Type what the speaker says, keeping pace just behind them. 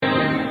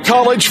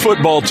college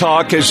football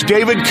talk as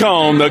David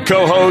Cohn, the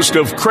co-host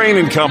of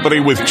Crane & Company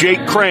with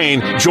Jake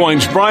Crane,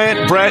 joins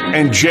Bryant, Brett,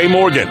 and Jay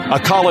Morgan, a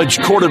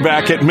college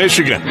quarterback at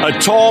Michigan, a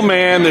tall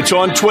man that's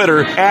on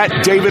Twitter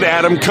at David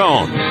Adam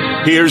Cohn.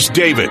 Here's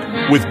David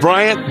with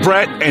Bryant,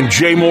 Brett, and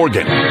Jay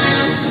Morgan.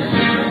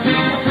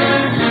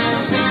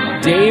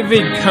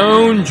 David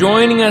Cohn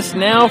joining us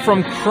now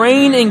from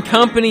Crane &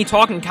 Company,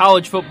 talking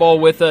college football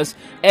with us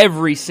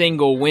every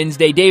single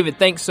Wednesday. David,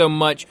 thanks so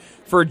much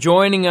for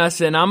joining us,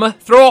 and I'm going to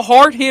throw a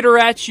hard hitter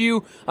at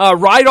you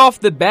right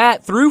off the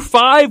bat. Through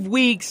 5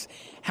 weeks,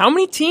 how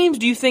many teams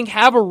do you think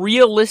have a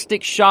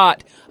realistic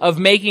shot of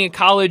making a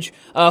college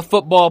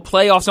football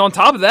playoffs? On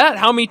top of that,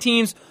 how many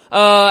teams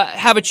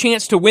have a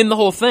chance to win the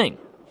whole thing?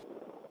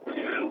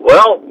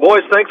 Well,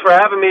 boys, thanks for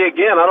having me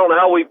again. I don't know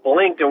how we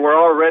blinked, and we're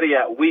already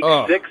at week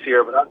 6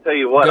 here, but I'll tell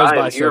you what,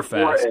 I am here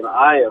for it, and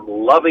I am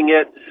loving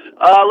it.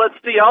 Let's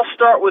see, I'll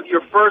start with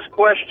your first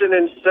question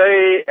and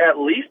say at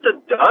least a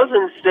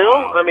dozen still.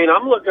 I mean,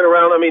 I'm looking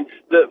around. I mean,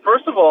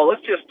 first of all,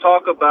 let's just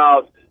talk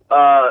about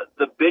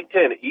the Big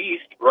Ten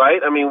East,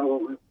 right? I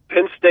mean,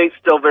 Penn State's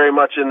still very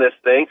much in this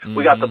thing. Mm-hmm.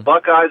 We got the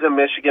Buckeyes in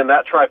Michigan,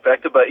 that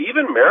trifecta, but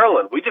even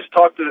Maryland. We just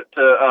talked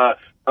to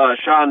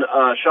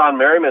Sean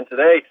Merriman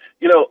today.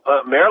 You know,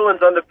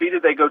 Maryland's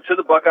undefeated. They go to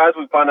the Buckeyes.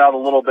 We find out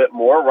a little bit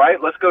more, right?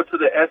 Let's go to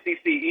the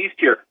SEC East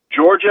here.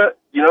 Georgia,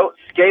 you know,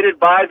 skated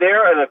by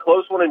there, and a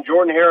close one in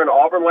Jordan-Hare and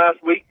Auburn last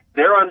week.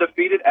 They're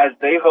undefeated as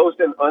they host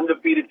an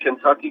undefeated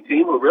Kentucky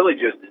team who really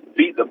just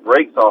beat the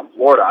brakes off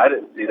Florida. I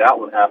didn't see that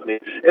one happening.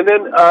 And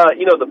then,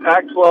 you know, the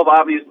Pac-12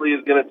 obviously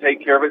is going to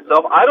take care of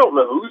itself. I don't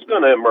know who's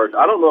going to emerge.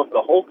 I don't know if the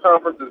whole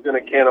conference is going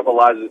to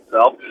cannibalize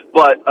itself,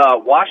 but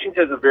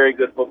Washington's a very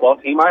good football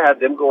team. I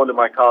had them go into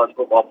my college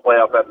football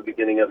playoff at the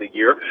beginning of the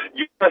year.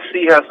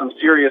 USC has some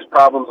serious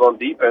problems on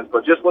defense,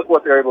 but just look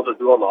what they're able to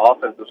do on the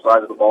offensive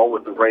side of the ball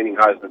with the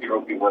reigning Heisman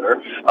Trophy winner.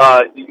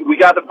 We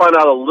got to find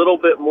out a little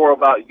bit more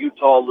about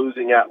Utah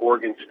losing at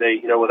Oregon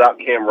State. You know, without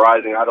Cam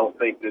Rising, I don't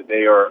think that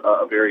they are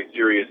a very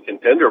serious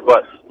contender.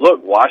 But look,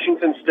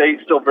 Washington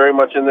State still very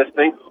much in this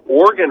thing.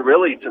 Oregon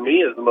really, to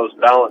me, is the most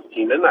balanced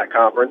team in that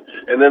conference.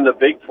 And then the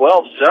Big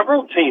 12,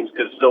 several teams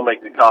could still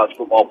make the college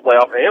football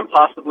playoff and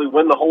possibly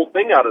win the whole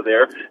thing out of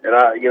there. And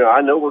I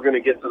know we're going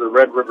to get to the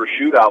Red River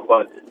Shootout,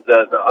 but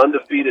the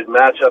undefeated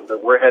matchup that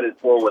we're headed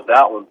for with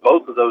that one,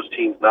 both of those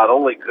teams not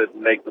only could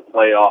make the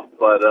playoff,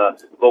 but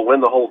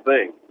win the whole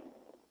thing.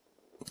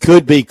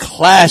 Could be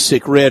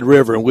classic Red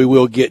River, and we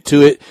will get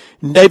to it.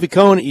 David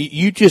Cohn,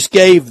 you just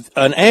gave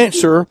an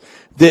answer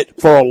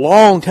that for a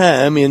long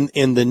time in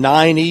the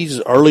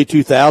 90s, early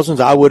 2000s,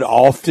 I would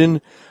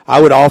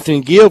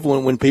often give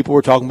when people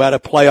were talking about a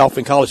playoff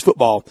in college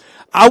football.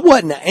 I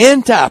wasn't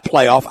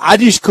anti-playoff. I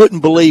just couldn't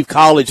believe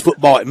college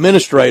football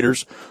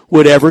administrators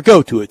would ever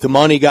go to it. The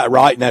money got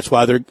right, and that's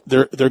why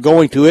they're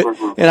going to it.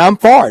 And I'm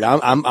for it.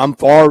 I'm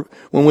for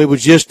when we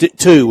was just at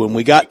 2, when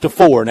we got to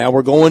 4. Now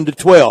we're going to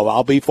 12.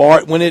 I'll be for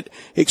it when it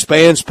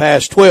expands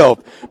past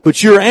 12.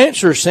 But your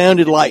answer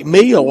sounded like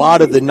me a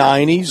lot of the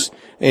 90s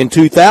and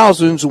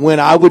 2000s when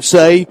I would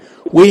say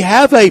we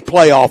have a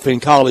playoff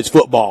in college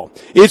football.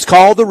 It's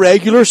called the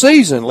regular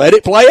season. Let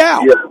it play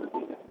out.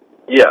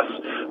 Yes.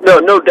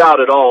 No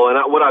doubt at all. And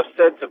what I've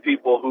said to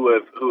people who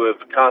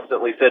have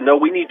constantly said, no,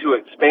 we need to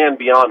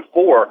expand beyond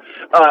 4.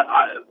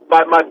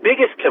 My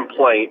biggest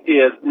complaint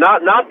is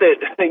not that,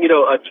 you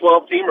know, a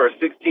 12-team or a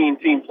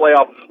 16-team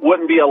playoff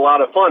wouldn't be a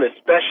lot of fun,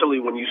 especially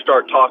when you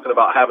start talking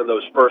about having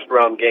those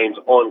first-round games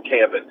on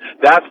campus.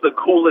 That's the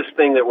coolest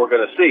thing that we're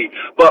going to see.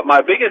 But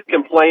my biggest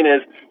complaint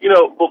is, you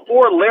know,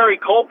 before Larry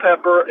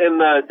Culpepper in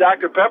the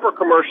Dr. Pepper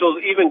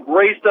commercials even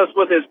graced us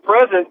with his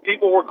presence,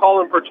 people were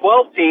calling for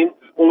 12 teams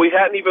when we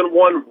hadn't even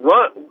run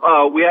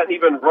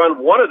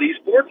one of these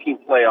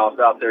 14 playoffs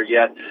out there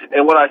yet.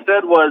 And what I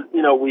said was,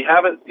 you know, we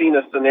haven't seen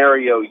a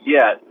scenario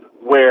yet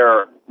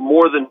where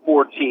more than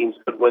 4 teams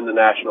could win the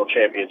national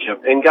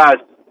championship. And guys,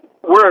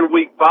 we're in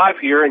week 5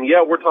 here, and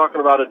yeah, we're talking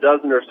about a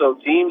dozen or so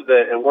teams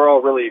and we're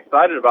all really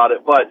excited about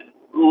it, but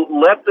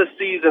let the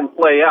season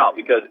play out,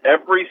 because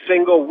every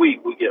single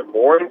week we get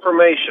more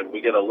information. We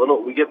get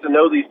to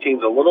know these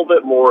teams a little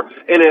bit more,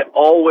 and it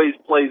always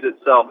plays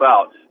itself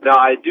out. Now,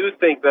 I do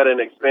think that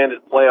an expanded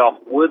playoff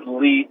would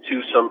lead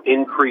to some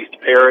increased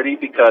parity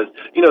because,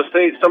 you know,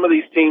 say some of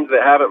these teams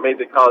that haven't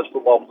made the college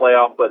football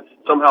playoff but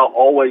somehow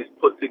always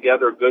put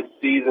together good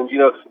seasons,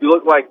 you know, you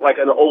look like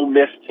an Ole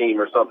Miss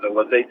team or something,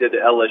 what they did to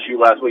LSU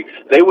last week.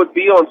 They would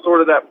be on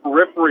sort of that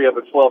periphery of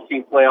a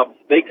 12-team playoff.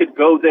 They could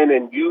go then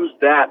and use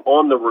that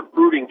on the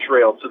recruiting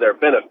trail to their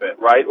benefit,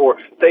 right? Or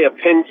say a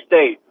Penn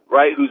State,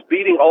 right, who's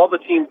beating all the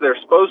teams they're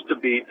supposed to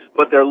beat,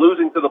 but they're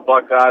losing to the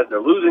Buckeyes,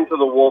 they're losing to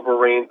the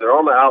Wolverines, they're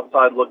on the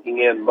outside looking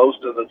in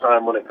most of the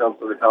time when it comes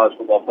to the college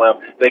football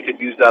playoff. They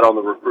could use that on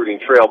the recruiting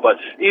trail. But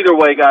either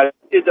way, guys,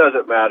 it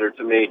doesn't matter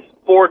to me.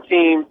 4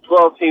 teams,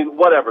 12 teams,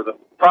 whatever. The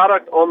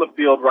product on the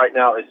field right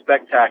now is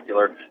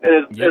spectacular.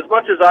 And as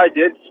much as I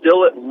did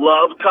still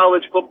love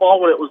college football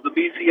when it was the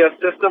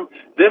BCS system,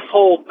 this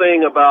whole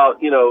thing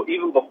about,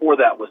 even before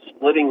that was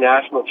splitting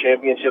national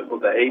championships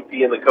with the AP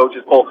and the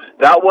coaches poll,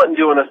 that wasn't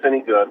doing us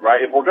any good,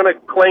 right? If we're going to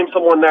claim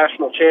someone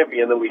national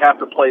champion, then we have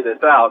to play this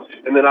out.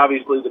 And then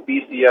obviously the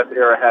BCS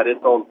era had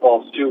its own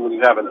faults too, when you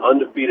have an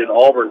undefeated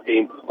Auburn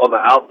team on the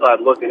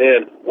outside looking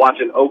in,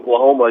 watching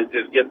Oklahoma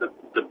just get the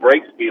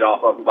break speed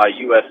off of them by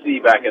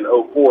USC back in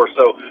 2004.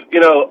 So,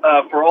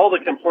 for all the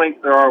complaints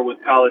there are with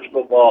college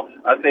football,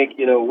 I think,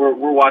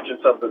 we're watching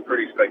something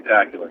pretty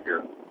spectacular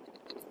here.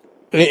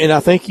 And I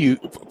think you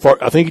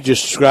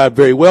just described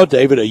very well,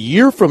 David, a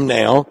year from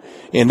now,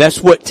 and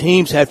that's what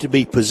teams have to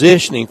be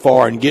positioning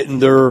for and getting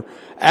their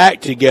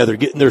act together,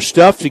 getting their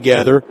stuff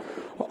together.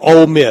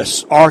 Ole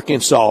Miss,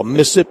 Arkansas,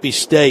 Mississippi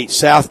State,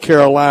 South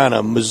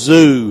Carolina,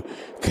 Mizzou,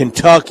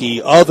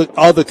 Kentucky,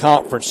 other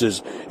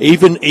conferences,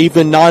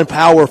 even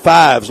non-power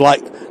fives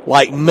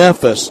like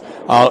Memphis,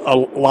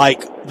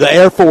 like the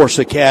Air Force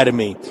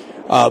Academy.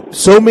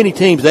 So many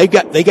teams, they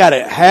got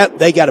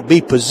to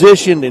be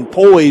positioned and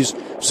poised.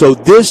 So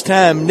this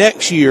time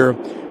next year,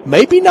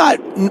 maybe not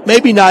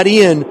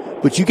in,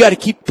 but you got to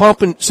keep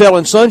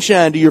selling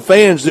sunshine to your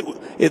fans that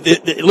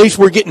at least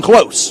we're getting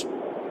close.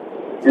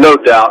 No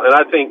doubt. And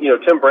I think,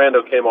 Tim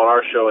Brando came on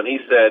our show and he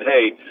said,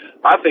 hey,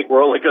 I think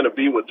we're only going to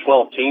be with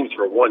 12 teams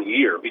for 1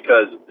 year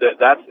because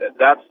that's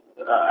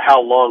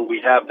how long we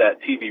have that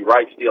TV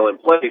rights deal in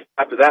place.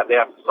 After that, they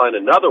have to sign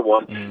another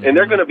one, and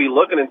they're going to be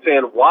looking and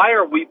saying, why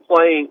are we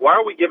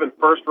giving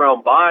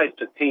first-round buys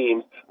to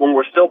teams when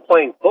we're still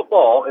playing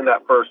football in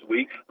that first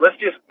week? Let's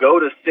just go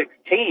to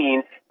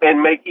 16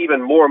 and make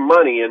even more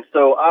money. And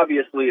so,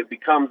 obviously, it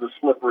becomes a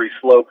slippery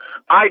slope.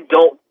 I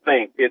don't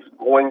think it's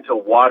going to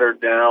water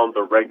down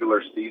the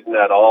regular season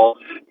at all.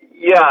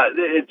 Yeah,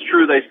 it's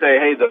true. They say,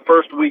 hey, the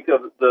first week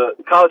of the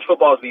college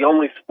football is the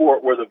only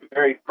sport where the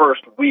very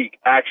first week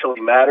actually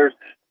matters.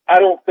 I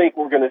don't think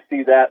we're going to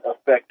see that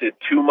affected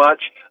too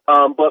much.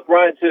 But,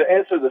 Brian, to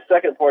answer the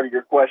second part of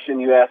your question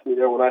you asked me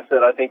there when I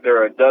said I think there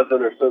are a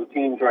dozen or so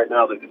teams right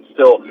now that can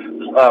still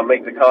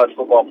make the college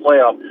football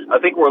playoff, I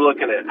think we're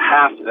looking at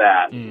half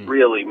that,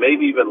 really,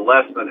 maybe even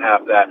less than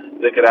half that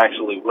could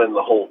actually win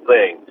the whole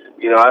thing.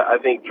 I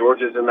think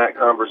Georgia's in that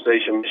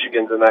conversation.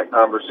 Michigan's in that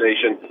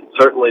conversation.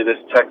 Certainly this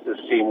Texas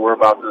team we're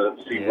about to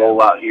see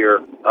roll out here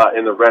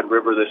in the Red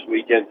River this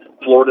weekend.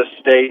 Florida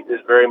State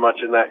is very much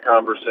in that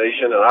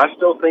conversation. And I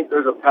still think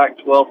there's a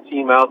Pac-12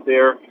 team out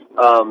there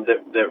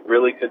that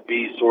really could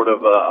be sort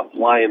of a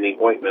fly in the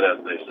ointment,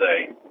 as they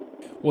say.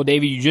 Well,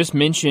 David, you just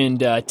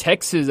mentioned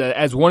Texas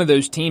as one of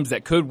those teams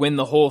that could win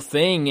the whole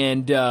thing,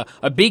 and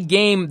a big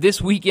game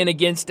this weekend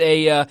against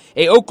a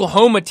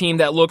Oklahoma team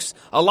that looks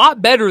a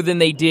lot better than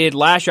they did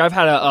last year. I've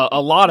had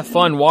a lot of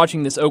fun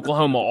watching this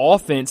Oklahoma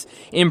offense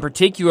in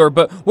particular,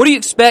 but what do you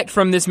expect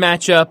from this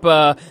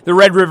matchup, the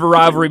Red River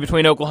rivalry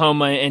between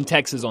Oklahoma and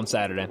Texas on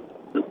Saturday?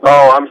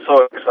 Oh, I'm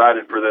so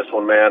excited for this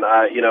one, man.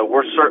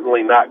 We're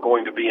certainly not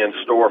going to be in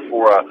store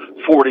for a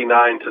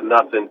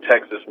 49-0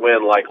 Texas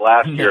win like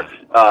last year.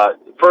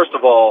 First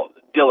of all,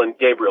 Dylan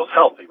Gabriel's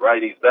healthy,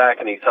 right? He's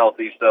back and he's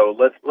healthy, so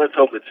let's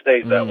hope it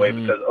stays that way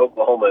because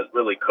Oklahoma is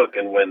really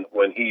cooking when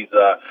he's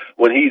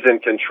in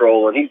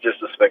control, and he's just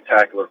a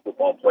spectacular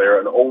football player,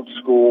 an old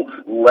school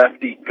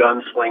lefty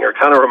gunslinger.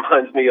 Kind of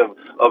reminds me of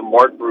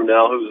Mark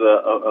Brunell, who's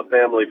a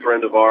family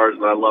friend of ours,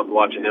 and I loved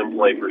watching him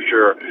play for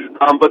sure.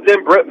 But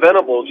then Brent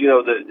Venables,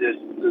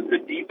 the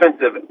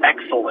defensive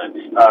excellence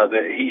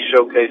that he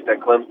showcased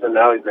at Clemson.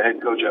 Now he's the head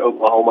coach at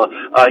Oklahoma.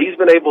 He's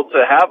been able to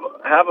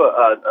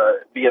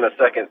be in a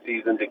second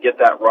season to get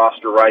that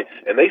roster right,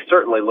 and they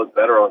certainly look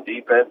better on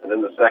defense and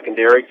in the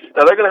secondary.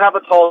 Now, they're going to have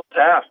a tall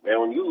task,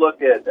 man. When you look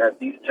at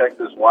these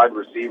Texas wide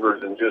receivers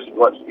and just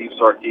what Steve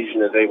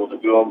Sarkisian is able to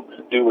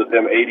do with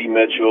them, A.D.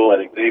 Mitchell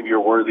and Xavier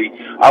Worthy,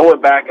 I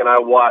went back and I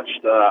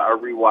rewatched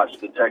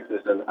the Texas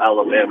and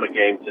Alabama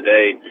game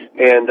today,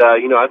 and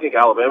I think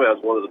Alabama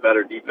has one of the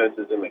better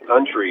defenses in the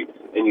country,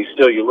 and you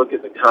look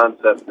at the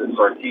concepts that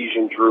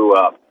Sarkisian drew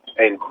up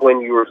and Quinn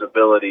Ewers'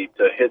 ability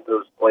to hit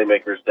those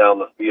playmakers down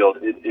the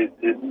field. It's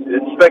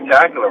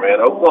spectacular,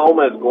 man.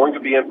 Oklahoma is going to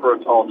be in for a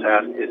tall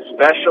task,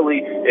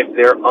 especially if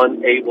they're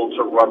unable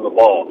to run the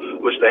ball,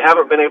 which they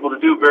haven't been able to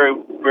do very,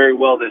 very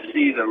well this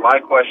season. My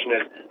question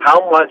is,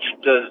 how much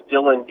does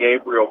Dylan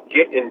Gabriel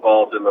get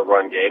involved in the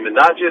run game, and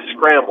not just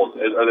scrambles?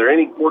 Are there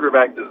any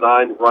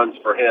quarterback-designed runs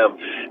for him,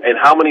 and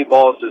how many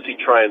balls does he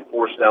try and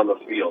force down the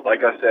field?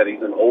 Like I said,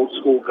 he's an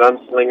old-school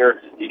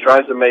gunslinger. He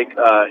tries to make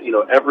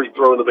every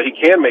throw in the book. He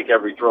can make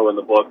every throw in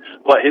the book,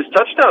 but his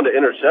touchdown to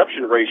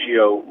interception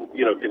ratio,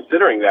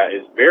 considering that,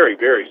 is very,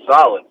 very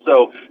solid.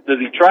 So does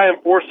he try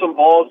and force some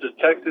balls? Does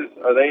Texas,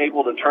 are they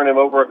able to turn him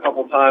over a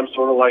couple times,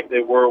 sort of like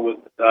they were with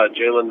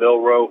Jalen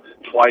Milroe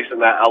twice in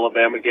that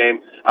Alabama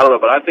game? I don't know,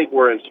 but I think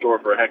we're in store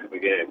for a heck of a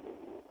game.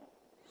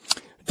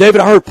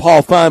 David, I heard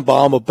Paul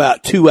Feinbaum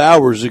about 2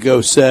 hours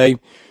ago say,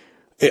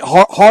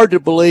 hard to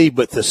believe,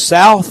 but the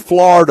South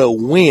Florida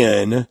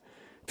win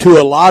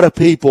to a lot of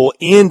people,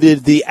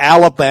 ended the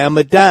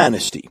Alabama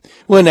dynasty.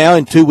 Well, now,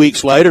 in 2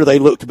 weeks later, they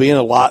look to be in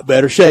a lot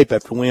better shape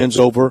after wins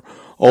over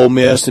Ole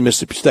Miss and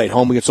Mississippi State.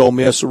 Home against Ole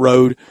Miss, the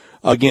road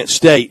against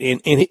State.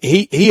 And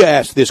he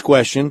asked this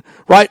question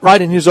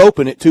right in his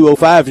open at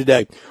 2:05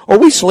 today. Are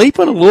we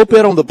sleeping a little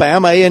bit on the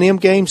Bama A&M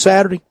game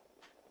Saturday?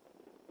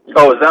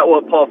 Oh, is that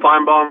what Paul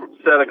Feinbaum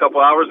said a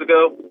couple hours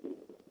ago?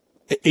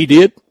 He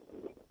did?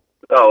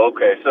 Oh,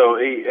 okay. So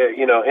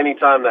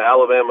anytime that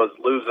Alabama's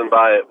losing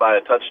by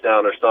a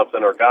touchdown or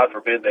something, or God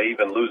forbid they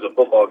even lose a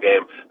football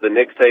game, the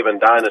Nick Saban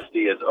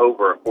dynasty is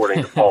over,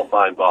 according to Paul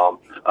Feinbaum.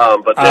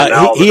 But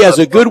then he has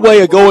a good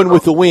way of going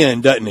with the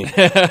wind, doesn't he?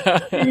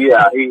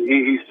 Yeah,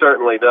 he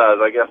certainly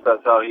does. I guess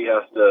that's how he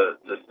has to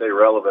stay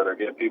relevant or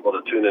get people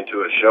to tune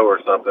into a show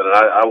or something. And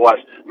I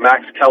watched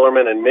Max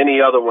Kellerman and many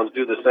other ones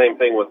do the same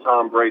thing with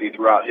Tom Brady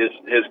throughout his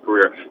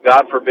career.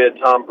 God forbid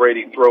Tom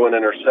Brady throw an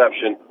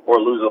interception or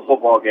lose a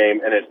football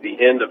game, and it's the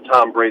end of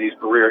Tom Brady's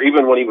career.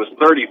 Even when he was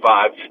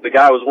 35, the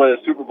guy was winning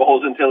Super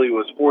Bowls until he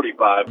was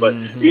 45. But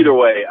either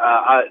way,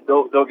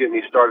 don't get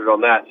me started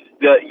on that.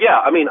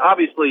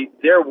 Obviously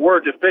there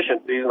were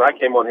deficiencies, and I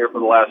came on here for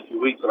the last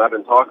few weeks, and I've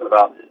been talking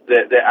about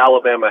that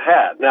Alabama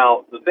had.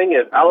 Now, the thing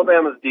is,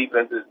 Alabama's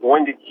defense is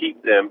going to keep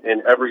them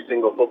in every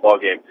single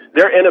football game.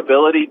 Their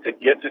inability to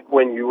get to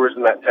Quinn Ewers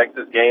in that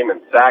Texas game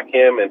and sack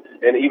him, and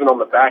even on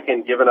the back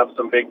end giving up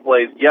some big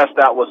plays, yes,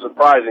 that was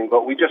surprising,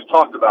 but we just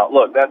talked about,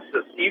 look, that's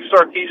the Steve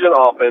Sarkisian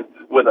offense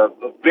with a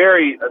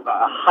very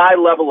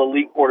high-level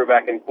elite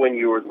quarterback in Quinn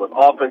Ewers with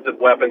offensive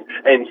weapons,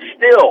 and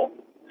still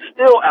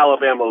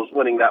Alabama was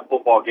winning that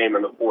football game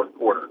in the fourth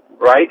quarter,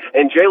 right?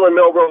 And Jalen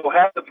Milroe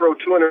had to throw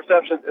 2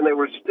 interceptions, and they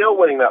were still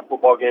winning that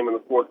football game in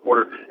the fourth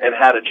quarter and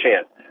had a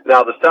chance.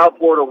 Now, the South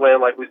Florida win,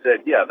 like we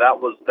said, yeah, that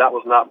was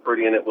not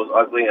pretty, and it was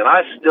ugly, and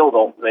I still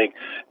don't think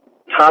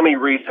Tommy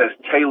Rees has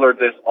tailored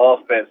this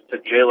offense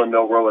to Jalen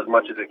Milroe as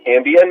much as it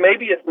can be, and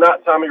maybe it's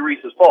not Tommy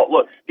Rees' fault.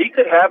 Look, he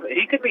could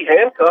be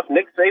handcuffed.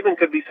 Nick Saban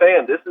could be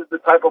saying, this is the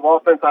type of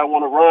offense I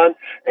want to run,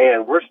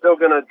 and we're still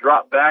going to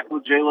drop back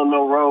with Jalen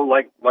Milroe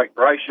like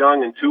Bryce Young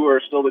and Tua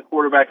are still the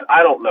quarterbacks.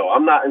 I don't know.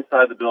 I'm not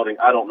inside the building.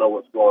 I don't know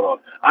what's going on.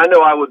 I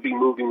know I would be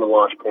moving the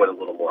launch point a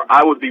little more.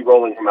 I would be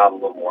rolling him out a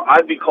little more.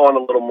 I'd be calling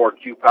a little more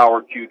Q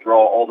power, Q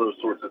draw, all those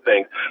sorts of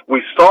things.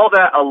 We saw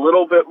that a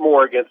little bit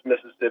more against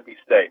Mississippi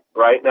State,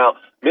 right? Now,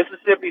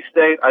 Mississippi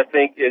State, I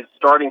think, is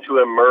starting to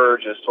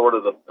emerge as sort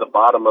of the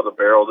bottom of the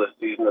barrel this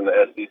season in the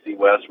SEC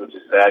West, which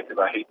is sad because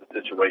I hate the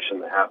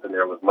situation that happened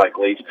there with Mike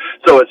Leach.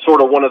 So it's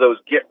sort of one of those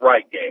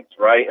get-right games,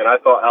 right? And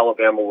I thought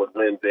Alabama would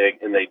win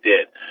big, and they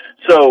did.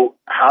 So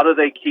how do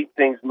they keep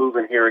things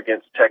moving here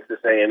against Texas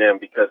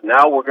A&M? Because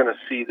now we're going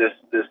to see this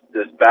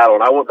battle.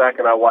 And I went back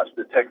and I watched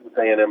the Texas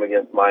A&M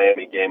against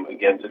Miami game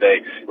again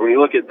today. And when you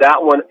look at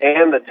that one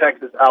and the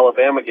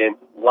Texas-Alabama game,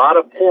 a lot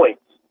of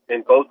points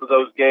in both of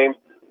those games.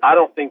 I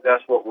don't think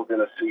that's what we're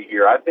going to see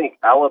here. I think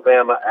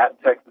Alabama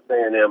at Texas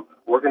A&M,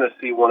 we're going to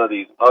see one of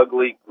these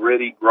ugly,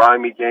 gritty,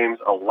 grimy games,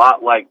 a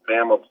lot like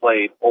Bama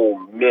played Ole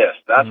Miss.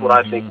 That's what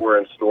I think we're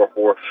in store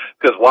for.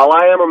 Because while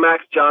I am a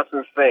Max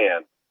Johnson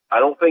fan, I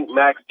don't think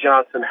Max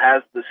Johnson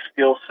has the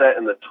skill set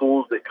and the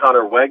tools that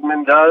Connor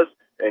Wegman does.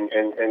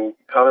 And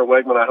Connor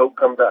Wegman, I hope,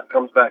 comes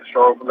back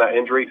strong from that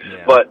injury.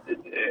 Yeah. But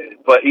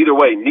either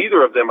way,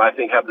 neither of them, I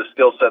think, have the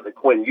skill set that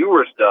Quinn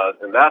Ewers does,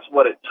 and that's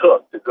what it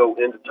took to go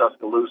into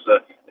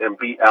Tuscaloosa and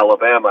beat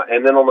Alabama.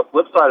 And then on the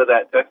flip side of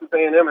that, Texas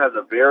A&M has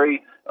a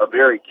very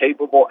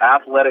capable,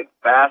 athletic,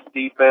 fast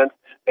defense.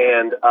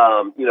 And,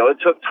 it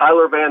took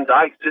Tyler Van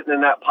Dyke sitting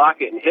in that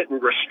pocket and hitting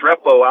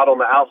Restrepo out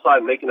on the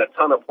outside, making a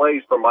ton of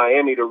plays for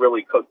Miami to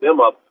really cook them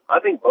up. I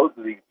think both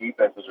of these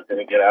defenses are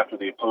going to get after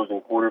the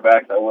opposing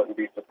quarterbacks. I wouldn't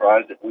be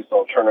surprised if we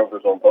saw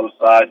turnovers on both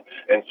sides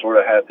and sort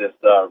of had this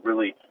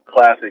really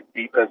classic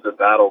defensive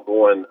battle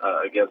going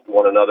against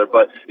one another.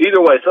 But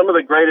either way, some of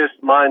the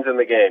greatest minds in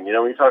the game.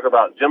 When you talk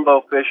about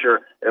Jimbo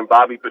Fisher and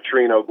Bobby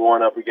Petrino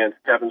going up against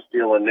Kevin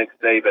Steele and Nick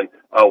Saban,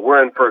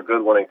 we're in for a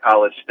good one in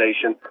College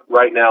Station.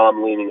 Right now,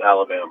 I'm leaning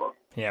Alabama.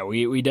 Yeah,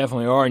 we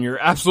definitely are, and you're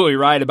absolutely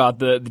right about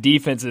the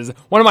defenses.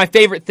 One of my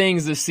favorite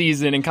things this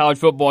season in college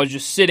football is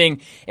just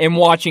sitting and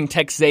watching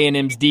Texas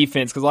A&M's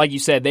defense, because like you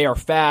said, they are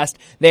fast,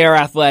 they are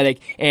athletic,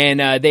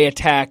 and they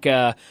attack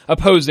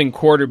opposing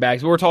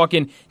quarterbacks. We're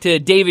talking to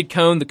David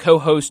Cohn, the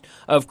co-host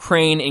of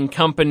Crane and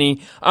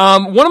Company.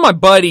 One of my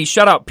buddies,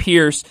 shout out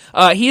Pierce,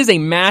 he is a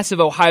massive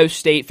Ohio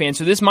State fan,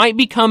 so this might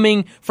be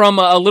coming from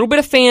a little bit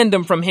of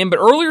fandom from him, but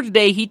earlier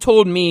today he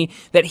told me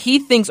that he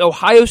thinks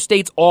Ohio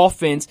State's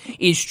offense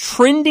is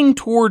trending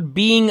toward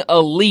being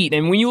elite.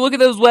 And when you look at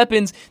those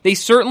weapons, they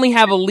certainly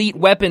have elite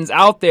weapons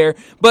out there.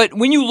 But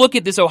when you look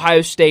at this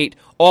Ohio State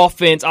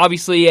offense,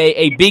 obviously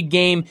a big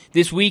game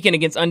this weekend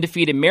against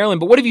undefeated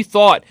Maryland. But what have you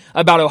thought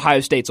about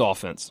Ohio State's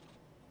offense?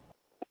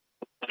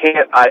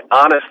 I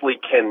honestly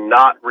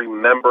cannot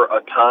remember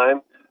a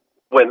time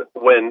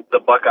when the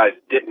Buckeyes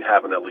didn't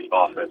have an elite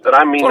offense. And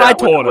I mean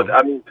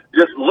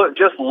just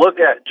look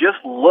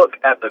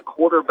at the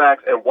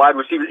quarterbacks and wide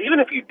receivers. Even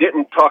if you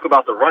didn't talk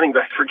about the running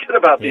backs, forget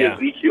about the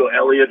Ezekiel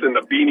Elliott's and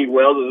the Beanie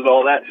Wells and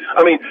all that.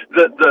 I mean,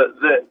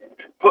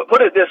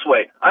 Put it this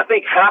way. I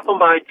think half of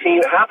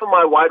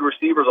my wide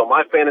receivers on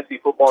my fantasy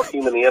football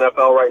team in the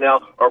NFL right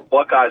now are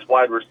Buckeyes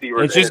wide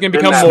receivers. It's just going to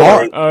become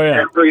more. Oh,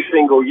 yeah. Every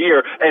single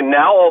year. And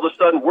now all of a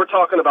sudden we're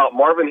talking about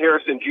Marvin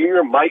Harrison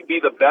Jr. might be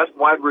the best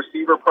wide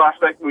receiver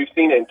prospect we've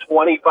seen in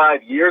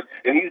 25 years,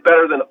 and he's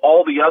better than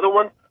all the other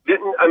ones.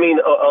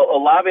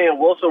 Olave and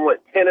Wilson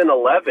went 10 and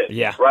 11,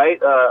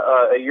 right,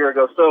 a year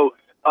ago. So,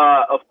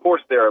 of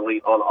course they're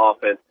elite on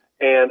offense.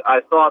 And I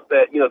thought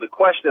that, the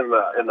question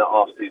in the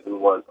offseason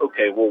was,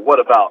 okay, well, what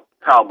about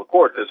Kyle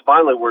McCord? Because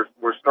finally we're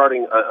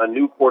starting a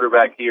new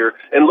quarterback here.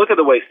 And look at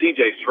the way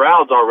C.J.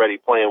 Stroud's already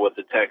playing with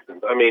the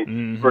Texans. I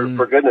mean,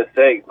 for goodness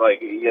sake,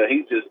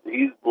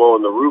 he's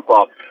blowing the roof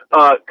off.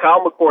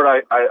 Kyle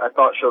McCord, I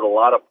thought showed a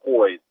lot of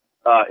poise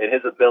in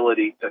his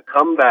ability to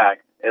come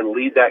back and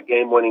lead that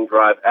game-winning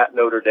drive at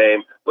Notre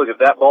Dame. Look, if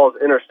that ball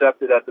is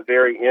intercepted at the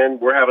very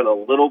end, we're having a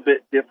little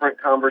bit different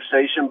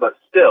conversation, but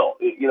still,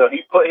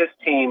 he put his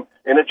team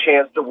in a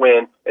chance to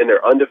win, and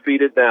they're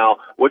undefeated now.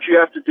 What you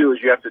have to do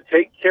is you have to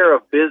take care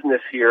of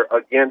business here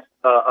against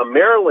a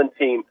Maryland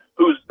team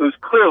who's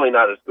clearly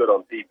not as good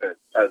on defense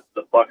as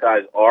the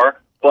Buckeyes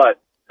are, but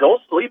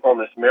don't sleep on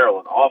this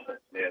Maryland offense,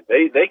 man.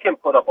 They can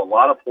put up a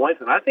lot of points,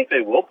 and I think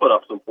they will put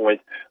up some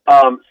points.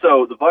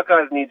 So the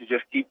Buckeyes need to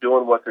just keep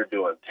doing what they're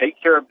doing. Take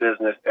care of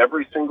business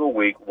every single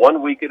week,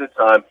 1 week at a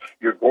time.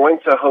 You're going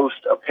to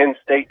host a Penn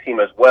State team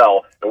as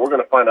well, and we're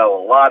going to find out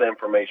a lot of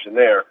information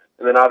there.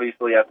 And then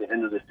obviously at the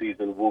end of the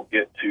season, we'll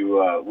get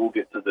to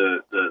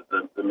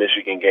the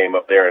Michigan game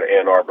up there in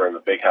Ann Arbor in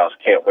the Big House.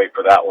 Can't wait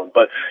for that one.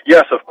 But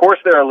yes, of course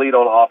they're elite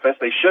on offense.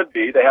 They should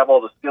be. They have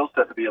all the skill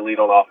set to be elite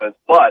on offense.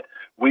 But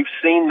we've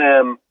seen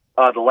them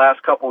the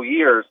last couple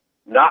years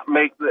not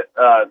make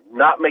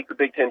the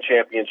Big Ten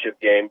championship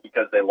game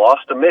because they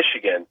lost to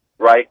Michigan,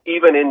 right?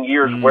 Even in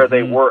years where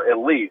they were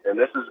elite. And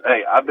this is,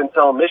 I've been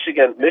telling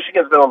Michigan's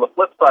been on the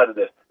flip side of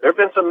this. There have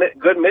been some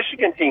good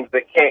Michigan teams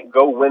that can't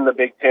go win the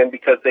Big Ten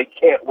because they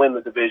can't win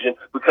the division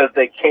because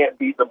they can't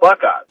beat the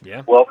Buckeyes.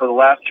 Yeah. Well, for the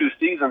last 2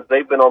 seasons,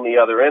 they've been on the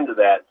other end of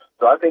that.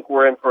 So I think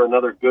we're in for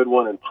another good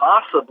one and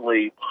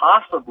possibly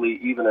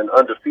even an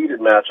undefeated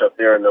matchup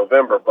there in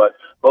November. But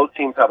both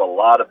teams have a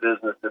lot of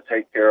business to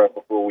take care of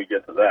before we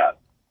get to that.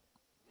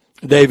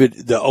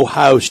 David, the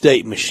Ohio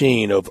State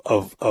machine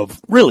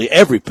of really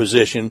every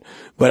position,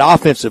 but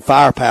offensive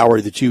firepower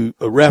that you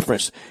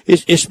referenced,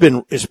 it's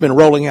been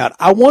rolling out.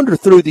 I wonder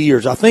through the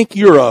years, I think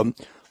you're a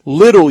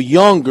little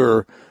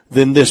younger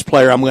than this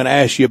player I'm going to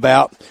ask you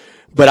about,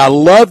 but I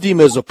loved him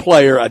as a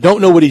player. I don't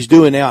know what he's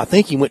doing now. I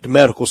think he went to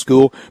medical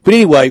school. But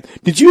anyway,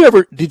 did you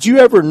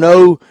ever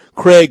know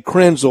Craig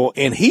Krenzel?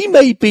 And he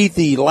may be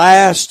the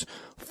last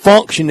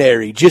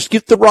functionary. Just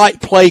get the right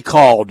play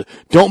called.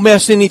 Don't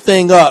mess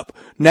anything up.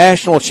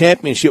 National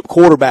championship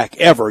quarterback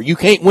ever. You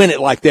can't win it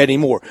like that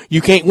anymore.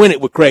 You can't win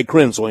it with Craig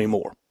Krenzel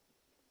anymore.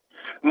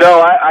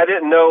 No, I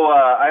didn't know.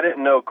 I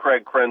didn't know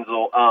Craig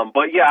Krenzel.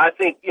 But yeah, I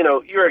think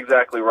you're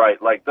exactly right.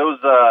 Like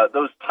those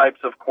types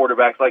of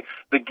quarterbacks, like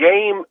the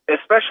game,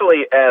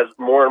 especially as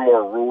more and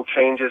more rule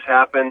changes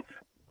happen,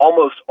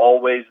 almost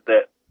always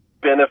that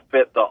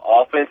benefit the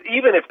offense,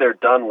 even if they're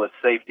done with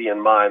safety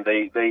in mind.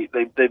 They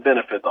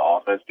benefit the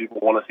offense. People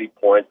want to see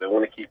points. They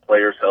want to keep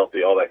players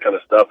healthy, all that kind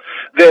of stuff.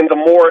 Then the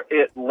more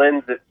it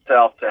lends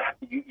itself to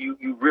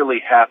you really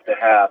have to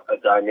have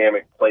a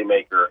dynamic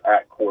playmaker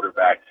at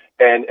quarterback.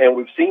 And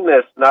we've seen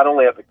this not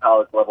only at the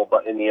college level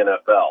but in the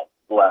NFL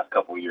the last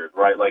couple of years,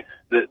 right? Like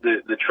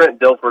the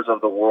Trent Dilfers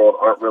of the world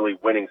aren't really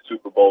winning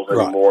Super Bowls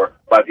anymore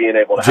by being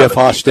able to Jeff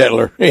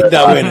Hostetler. He's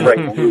not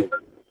winning.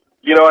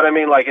 You know what I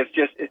mean? Like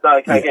it's not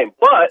a kind of game,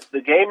 but the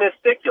game is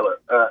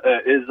secular,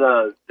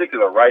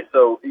 right?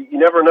 So you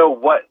never know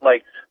what,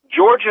 like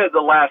Georgia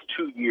the last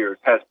 2 years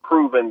has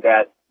proven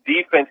that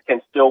defense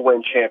can still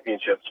win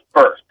championships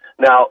first.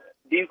 Now,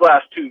 these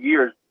last 2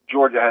 years,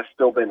 Georgia has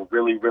still been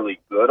really, really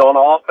good on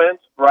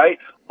offense, right?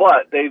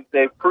 But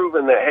they've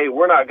proven that, hey,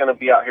 we're not going to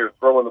be out here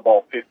throwing the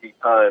ball 50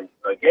 times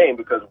a game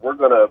because we're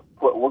going to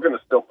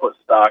still put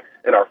stock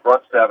in our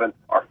front seven,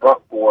 our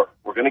front four.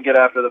 We're going to get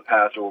after the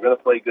passer. We're going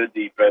to play good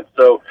defense.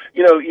 So,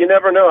 you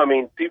never know. I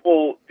mean,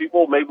 people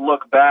may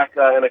look back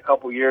in a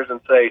couple years and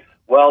say,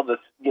 well, the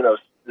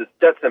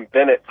Stetson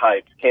Bennett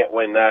types can't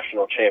win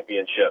national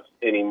championships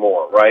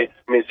anymore, right?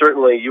 I mean,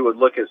 certainly you would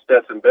look at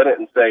Stetson Bennett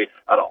and say,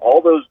 out of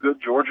all those good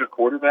Georgia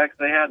quarterbacks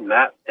they had,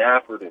 Matt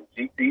Stafford and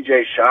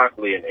DJ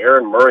Shockley and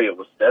Aaron Murray, it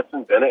was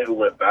Stetson Bennett who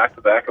went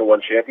back-to-back and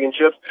won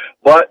championships.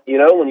 But,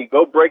 when you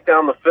go break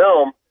down the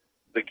film,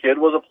 the kid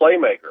was a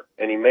playmaker,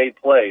 and he made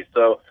plays.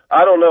 So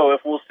I don't know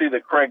if we'll see the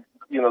Craig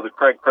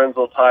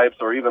Krenzel types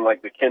or even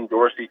like the Ken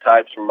Dorsey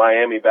types from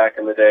Miami back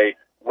in the day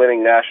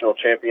winning national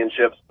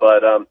championships,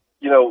 but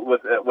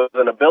with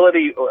an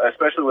ability,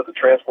 especially with the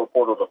transfer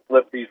portal, to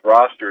flip these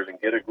rosters and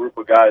get a group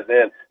of guys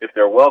in, if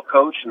they're well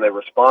coached and they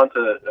respond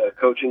to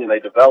coaching and they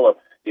develop,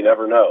 you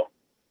never know.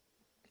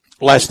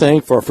 last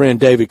thing for our friend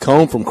David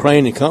Cohn from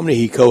Crane and Company.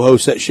 He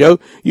co-hosts that show.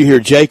 You hear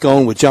Jake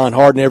on with John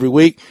Harden every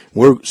week.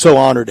 We're so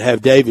honored to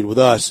have David with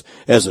us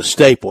as a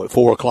staple at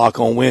 4 o'clock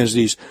on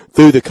Wednesdays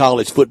through the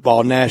College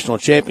Football National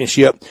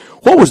Championship.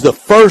 What was the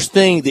first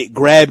thing that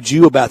grabbed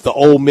you about the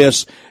Ole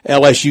Miss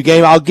LSU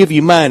game? I'll give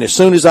you mine. As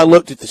soon as I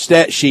looked at the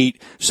stat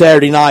sheet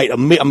Saturday night, I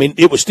mean,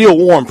 it was still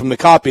warm from the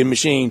copying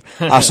machine.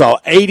 I saw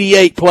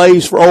 88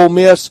 plays for Ole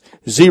Miss,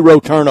 0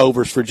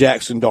 turnovers for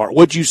Jackson Dart.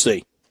 What'd you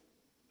see?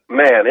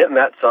 Man, isn't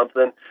that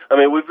something? I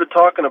mean, we've been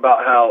talking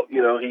about how,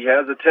 he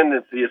has a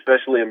tendency,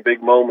 especially in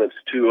big moments,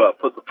 to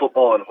put the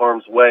football in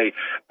harm's way.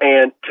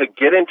 And to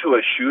get into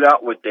a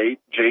shootout with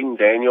Jaden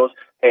Daniels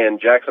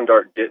and Jackson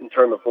Dart didn't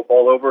turn the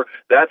football over,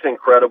 that's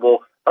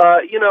incredible.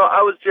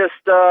 I was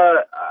just,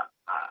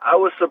 I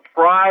was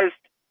surprised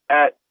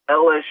at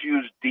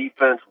LSU's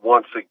defense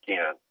once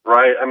again,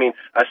 right? I mean,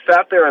 I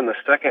sat there in the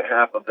second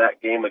half of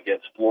that game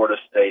against Florida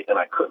State, and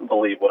I couldn't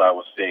believe what I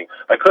was seeing.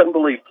 I couldn't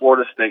believe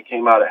Florida State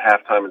came out at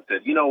halftime and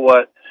said, you know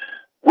what?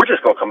 We're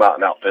just going to come out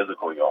and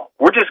out-physical y'all.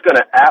 We're just going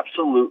to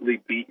absolutely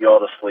beat y'all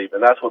to sleep,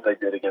 and that's what they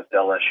did against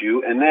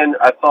LSU. And then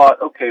I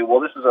thought, okay, well,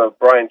 this is a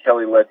Brian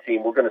Kelly-led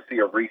team. We're going to see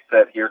a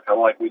reset here, kind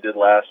of like we did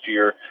last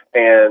year,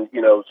 and,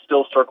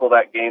 still circle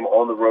that game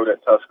on the road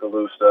at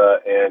Tuscaloosa,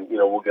 and,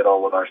 we'll get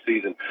on with our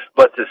season.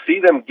 But to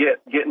see them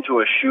get into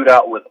a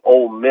shootout with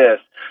Ole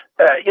Miss,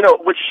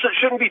 which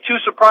shouldn't be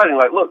too surprising.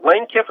 Like, look,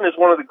 Lane Kiffin is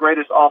one of the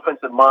greatest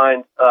offensive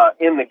minds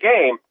in the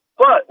game,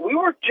 but we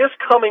were just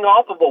coming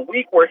off of a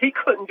week where he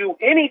couldn't do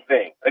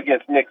anything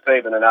against Nick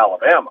Saban in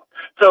Alabama.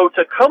 So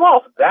to come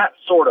off that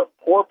sort of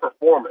poor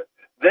performance,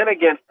 then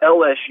against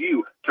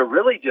LSU, to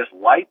really just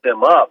light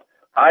them up,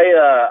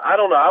 I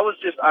don't know.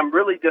 I'm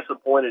really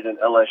disappointed in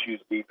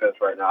LSU's defense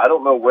right now. I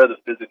don't know where the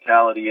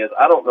physicality is.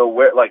 I don't know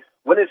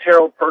when is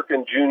Harold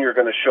Perkins Jr.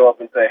 going to show up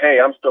and say, hey,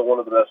 I'm still one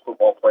of the best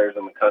football players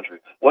in the country?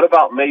 What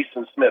about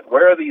Mason Smith?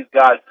 Where are these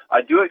guys?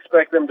 I do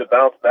expect them to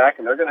bounce back,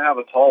 and they're going to have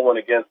a tall one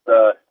against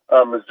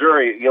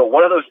Missouri.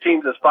 One of those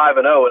teams is 5-0,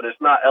 and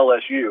it's not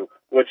LSU,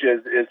 which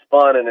is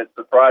fun and it's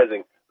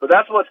surprising. But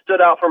that's what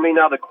stood out for me.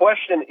 Now, the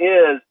question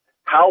is,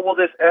 how will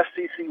this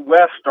SEC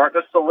West start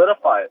to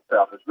solidify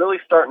itself? It's really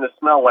starting to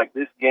smell like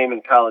this game in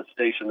College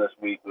Station this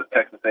week with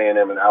Texas A&M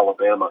and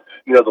Alabama.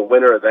 The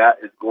winner of that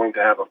is going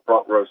to have a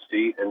front row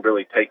seat and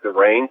really take the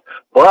reins.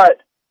 But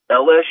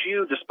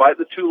LSU, despite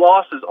the 2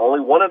 losses, only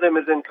one of them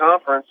is in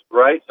conference,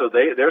 right? So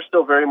they're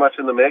still very much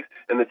in the mix.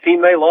 And the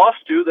team they lost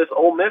to, this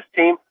Ole Miss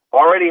team,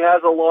 already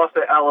has a loss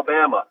at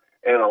Alabama.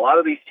 And a lot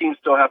of these teams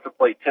still have to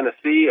play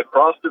Tennessee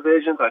across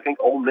divisions. I think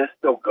Ole Miss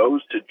still goes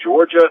to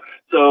Georgia.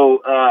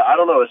 So I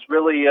don't know. It's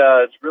really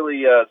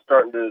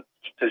starting to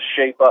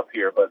shape up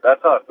here. But that's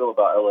how I feel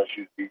about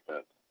LSU's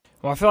defense.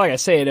 Well, I feel like I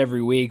say it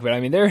every week, but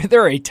I mean, there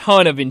are a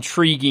ton of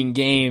intriguing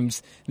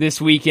games this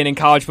weekend in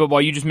college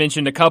football. You just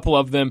mentioned a couple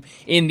of them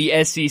in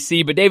the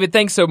SEC. But David,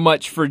 thanks so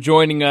much for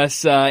joining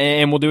us,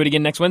 and we'll do it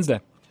again next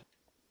Wednesday.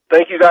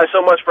 Thank you guys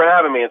so much for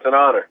having me. It's an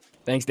honor.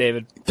 Thanks,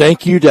 David.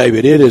 Thank you,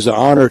 David. It is an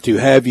honor to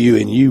have you,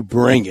 and you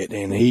bring it,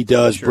 and he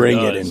does bring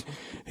it, and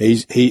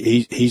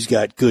he's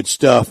got good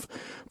stuff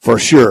for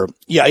sure.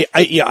 Yeah,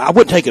 I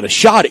wasn't taking a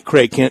shot at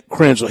Craig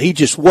Krenzel. He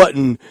just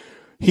wasn't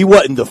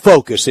the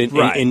focus,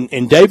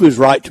 and David was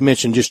right to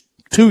mention just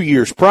 2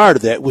 years prior to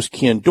that was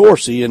Ken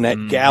Dorsey and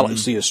that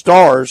galaxy of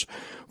stars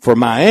for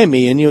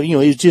Miami, and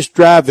he's just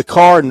drive the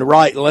car in the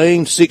right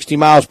lane, 60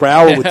 miles per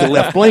hour with the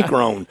left blinker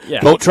on. Yeah.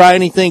 Don't try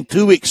anything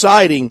too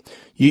exciting.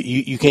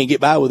 You can't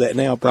get by with that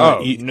now,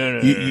 Brian.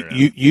 No.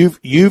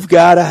 You've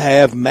got to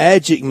have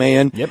magic,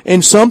 man. Yep.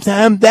 And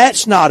sometimes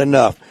that's not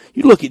enough.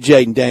 You look at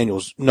Jaden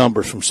Daniels'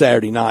 numbers from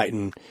Saturday night,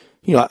 and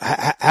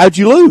how'd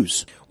you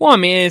lose? Well, I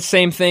mean, it's the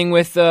same thing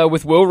with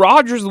Will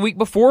Rogers the week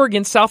before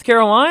against South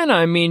Carolina.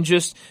 I mean,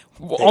 just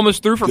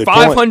almost threw for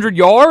 500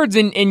 yards,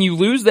 and you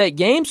lose that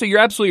game. So you're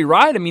absolutely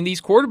right. I mean,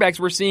 these quarterbacks,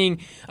 we're seeing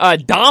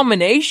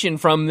domination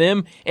from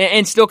them,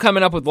 and still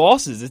coming up with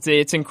losses.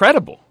 It's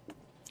incredible.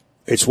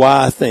 It's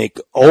why I think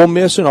Ole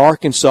Miss and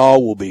Arkansas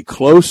will be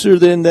closer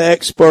than the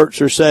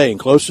experts are saying,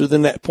 closer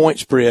than that point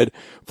spread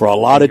for a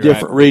lot of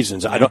different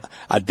reasons.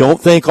 I don't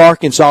think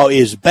Arkansas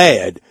is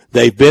bad.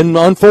 They've been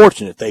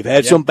unfortunate. They've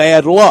had some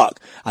bad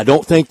luck. I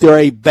don't think they're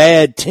a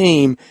bad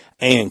team.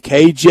 And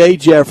KJ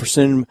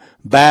Jefferson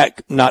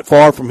back not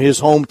far from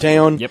his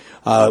hometown. Yep.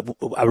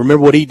 I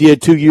remember what he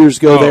did 2 years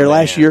ago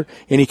last year,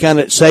 and he kind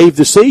of saved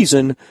the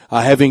season,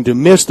 having to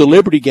miss the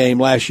Liberty game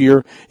last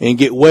year and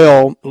get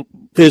well,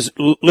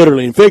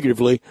 literally and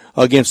figuratively,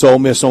 against Ole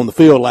Miss on the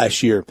field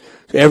last year.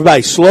 So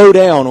everybody slow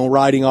down on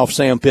writing off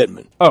Sam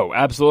Pittman. Oh,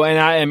 absolutely. And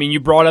I mean,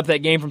 you brought up that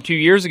game from 2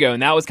 years ago,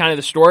 and that was kind of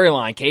the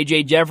storyline.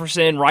 KJ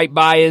Jefferson right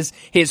by his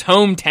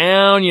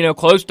hometown,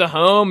 close to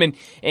home,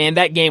 and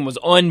that game was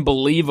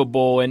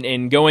unbelievable.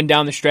 And going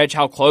down the stretch,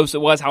 how close it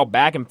was, how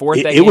back and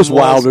forth that game was. It was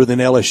wilder than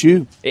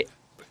LSU.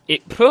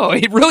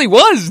 It really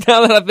was,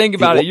 now that I think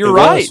about it. You're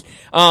right.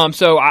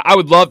 So I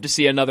would love to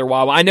see another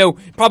Wild West. I know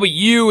probably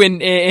you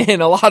and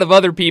a lot of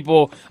other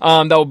people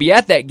that will be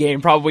at that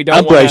game probably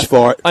don't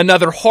want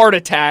another heart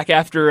attack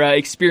after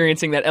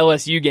experiencing that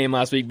LSU game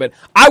last week, but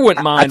I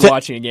wouldn't mind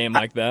watching a game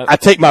like that. I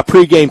take my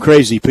pregame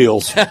crazy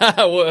pills.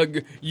 Well,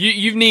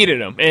 you've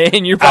needed them,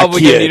 and you're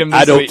probably going to need them this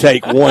week. I don't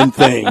take one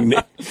thing.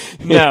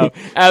 No,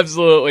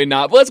 absolutely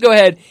not. But let's go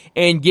ahead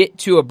and get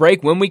to a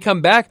break. When we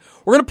come back,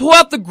 we're going to pull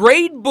out the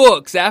grade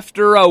books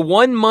after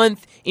 1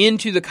 month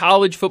into the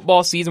college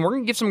football season. We're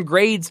going to give some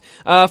grades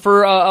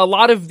for a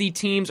lot of the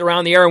teams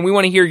around the area, and we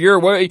want to hear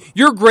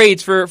your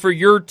grades for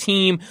your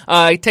team.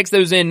 Text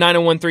those in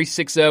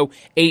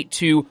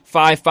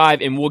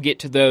 901-360-8255, and we'll get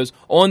to those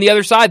on the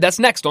other side. That's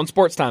next on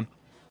Sportstime.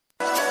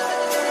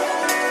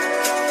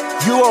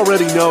 You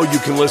already know you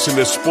can listen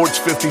to Sports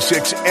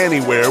 56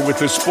 anywhere with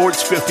the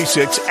Sports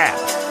 56 app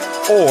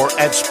or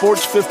at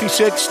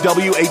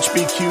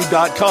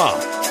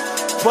sports56whbq.com.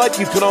 But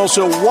you can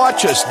also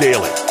watch us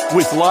daily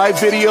with live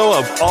video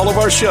of all of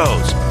our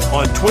shows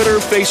on Twitter,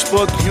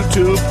 Facebook,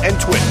 YouTube, and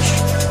Twitch.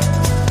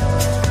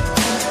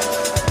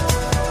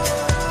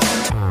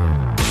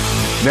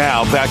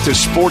 Now back to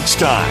Sports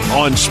Time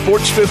on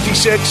Sports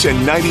 56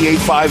 and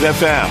 98.5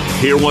 FM.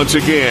 Here once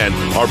again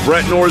are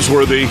Brett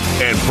Norsworthy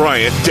and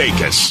Bryant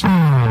Dacus.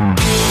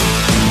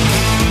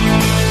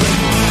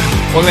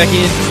 Welcome back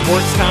into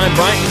Sports Time.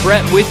 Bryant and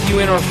Brett with you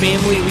in our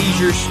Family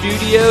Leisure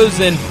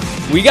Studios, and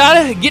we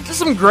got to get to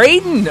some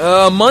grading.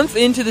 A month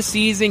into the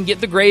season, get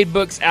the grade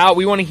books out.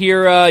 We want to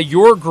hear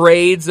your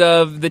grades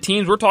of the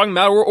teams we're talking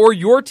about or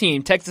your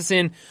team. Text us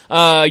in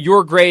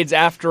your grades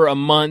after a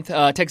month.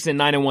 Text us in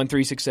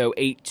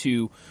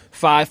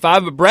 901-360-8255.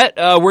 But Brett,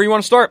 where you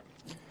want to start?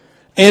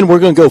 And we're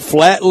going to go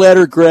flat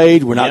letter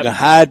grade. We're not going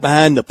to hide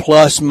behind the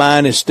plus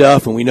minus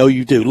stuff. And we know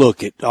you do.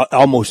 Look at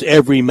almost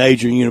every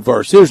major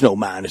university. There's no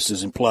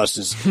minuses and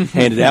pluses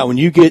handed out. When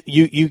you get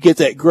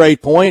that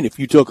grade point, if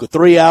you took a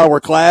 3-hour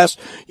class,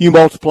 you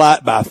multiply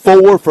it by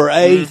 4 for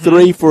A,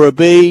 3 for a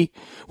B.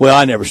 Well,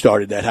 I never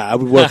started that high. I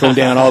would work on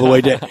down all the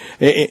way down.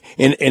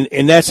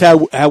 And that's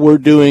how we're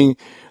doing.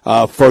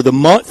 For the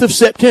month of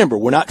September.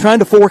 We're not trying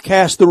to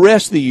forecast the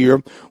rest of the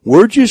year.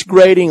 We're just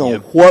grading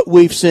on what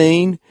we've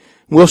seen.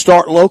 We'll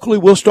start locally.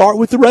 We'll start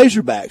with the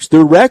Razorbacks.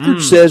 Their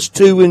record says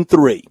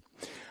 2-3.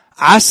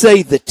 I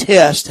say the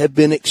tests have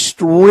been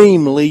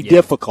extremely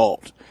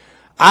difficult.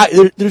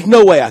 There's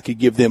no way I could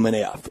give them an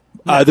F.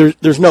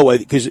 There's no way,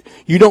 because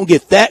you don't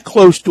get that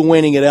close to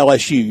winning at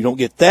LSU. You don't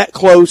get that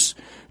close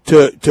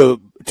to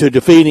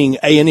defeating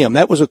A&M.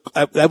 That was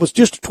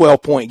just a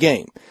 12-point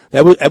game.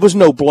 That was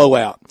no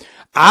blowout.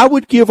 I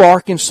would give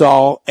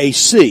Arkansas a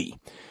C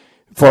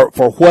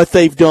for what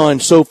they've done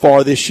so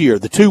far this year.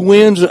 The 2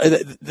 wins,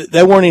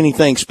 they weren't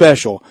anything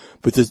special,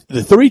 but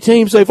the 3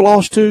 teams they've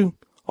lost to,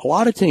 a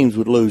lot of teams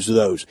would lose to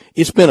those.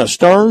 It's been a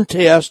stern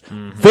test,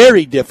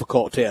 very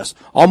difficult test,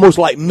 almost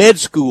like med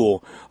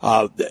school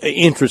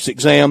entrance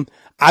exam.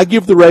 I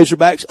give the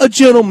Razorbacks a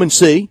gentleman's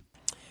C.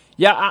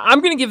 Yeah, I'm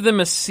going to give them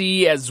a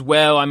C as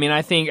well. I mean,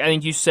 I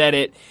think you said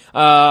it.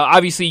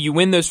 Obviously, you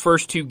win those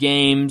first 2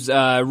 games.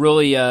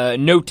 Really,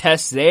 no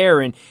tests there,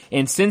 and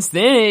since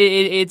then,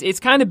 it's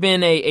kind of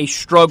been a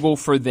struggle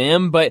for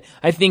them. But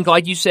I think,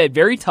 like you said,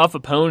 very tough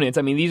opponents.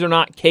 I mean, these are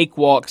not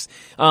cakewalks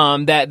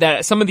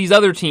that some of these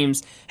other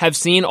teams have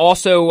seen.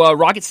 Also,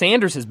 Rocket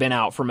Sanders has been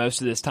out for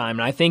most of this time,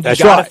 and I think you've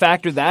got to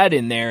factor that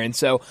in there. And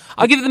so,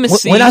 I'll give them a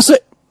C.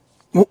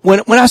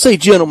 When I say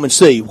gentleman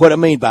C, what I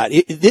mean by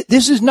it,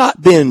 this has not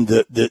been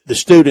the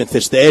student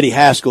that's the Eddie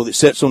Haskell that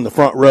sits on the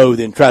front row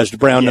then tries to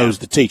brown nose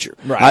the teacher.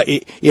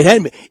 Right. It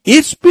hadn't been.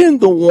 It's been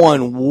the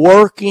one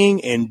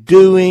working and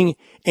doing,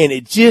 and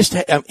it just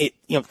hadn't, it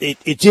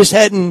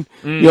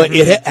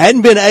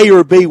hadn't been A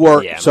or B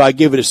work. Yeah. So I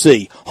give it a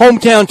C.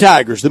 Hometown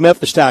Tigers, the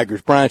Memphis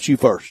Tigers. Bryant, you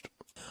first.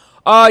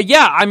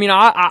 Yeah, I mean,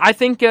 I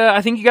think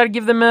you got to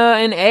give them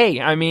an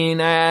A. I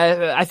mean,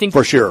 I think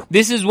for sure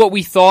this is what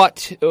we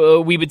thought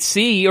we would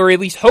see, or at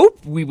least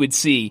hope we would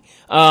see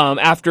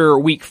after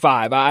week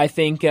 5. I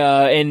think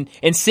and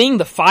seeing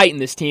the fight in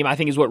this team, I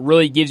think, is what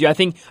really gives you. I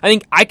think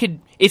I could.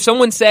 If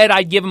someone said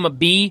I'd give them a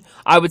B,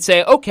 I would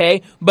say,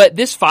 okay, but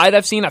this fight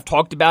I've seen, I've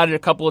talked about it a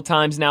couple of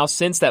times now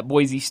since that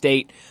Boise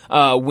State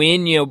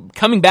win,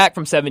 coming back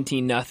from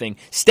 17-0,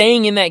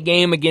 staying in that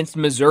game against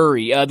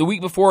Missouri, the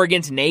week before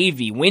against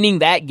Navy, winning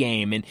that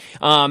game. And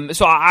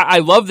so I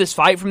love this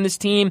fight from this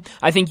team.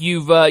 I think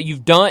you've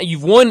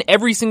won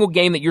every single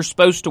game that you're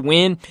supposed to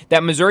win.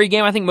 That Missouri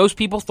game, I think most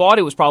people thought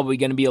it was probably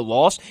going to be a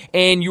loss,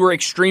 and you were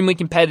extremely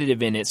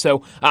competitive in it.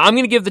 So I'm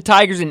going to give the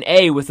Tigers an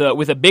A with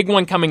a big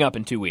one coming up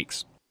in 2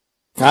 weeks.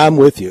 I'm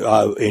with you,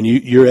 and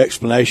your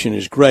explanation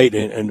is great.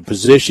 And the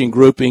position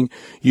grouping,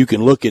 you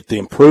can look at the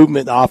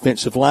improvement in the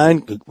offensive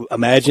line.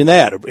 Imagine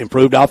that.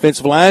 Improved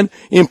offensive line,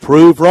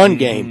 improved run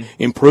game.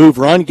 Improved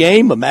run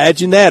game,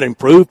 imagine that.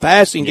 Improved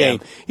passing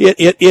game.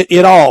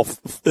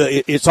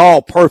 It's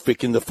all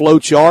perfect in the flow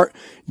chart.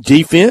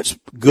 Defense,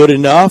 good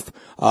enough.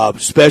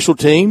 Special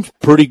teams,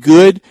 pretty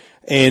good.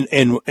 And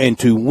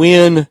to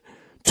win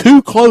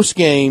two close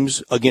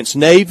games against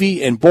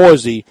Navy and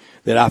Boise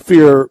that I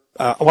fear,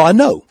 I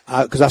know,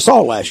 because I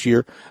saw last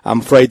year. I'm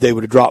afraid they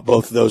would have dropped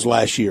both of those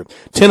last year.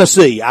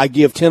 Tennessee, I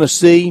give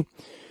Tennessee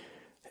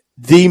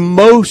the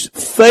most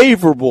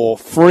favorable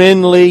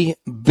friendly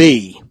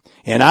B,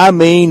 and I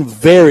mean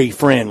very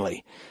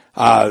friendly.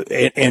 And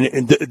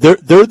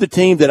they're the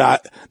team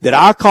that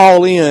I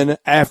call in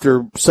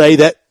after, say,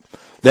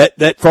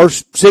 that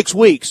first 6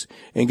 weeks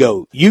and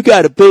go, you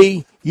got to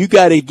be, you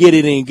got to get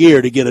it in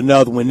gear to get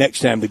another one next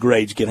time the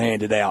grades get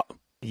handed out.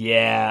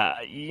 Yeah.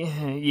 Give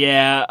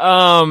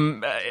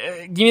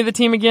me the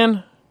team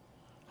again.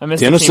 I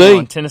missed Tennessee. The team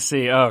on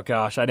Tennessee. Oh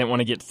gosh, I didn't want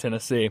to get to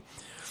Tennessee.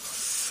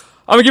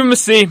 I'm gonna give them a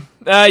C.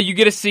 You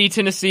get a C,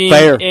 Tennessee,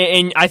 Fair.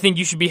 And I think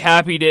you should be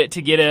happy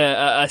to get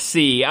a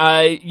C.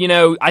 I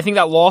think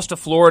that loss to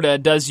Florida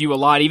does you a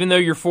lot. Even though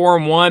you're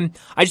 4-1,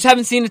 I just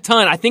haven't seen a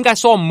ton. I think I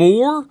saw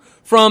more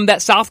from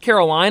that South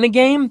Carolina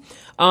game.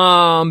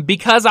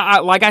 Because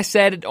like I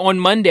said on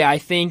Monday, I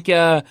think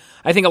a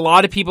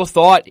lot of people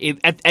thought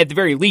at the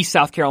very least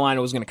South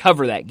Carolina was going to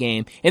cover that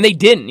game, and they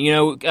didn't.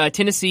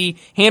 Tennessee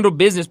handled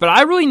business, but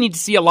I really need to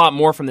see a lot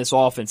more from this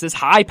offense. This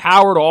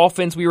high-powered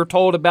offense we were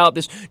told about.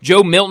 This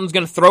Joe Milton's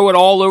going to throw it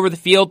all over the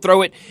field,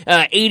 throw it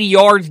 80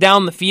 yards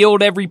down the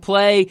field every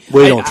play.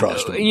 We don't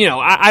trust them.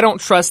 I don't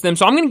trust them,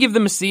 so I'm going to give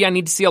them a C. I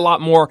need to see a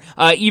lot more,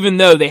 even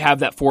though they have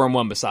that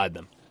 4-1 beside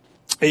them.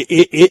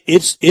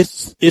 It's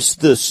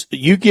this,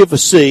 you give a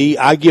C,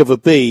 I give a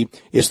B.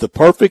 It's the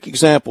perfect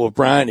example of,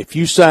 Brian, if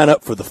you sign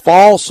up for the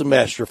fall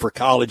semester for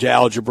college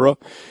algebra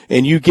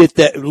and you get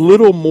that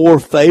little more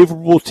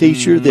favorable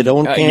teacher that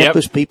on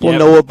campus people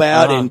know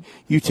about, and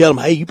you tell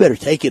them, hey, you better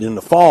take it in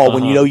the fall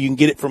when you know you can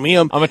get it from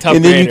him. I'm a tough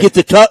and then grader.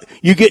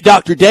 you get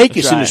Dr.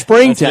 Dacus in the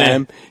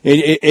springtime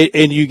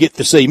and you get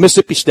the C.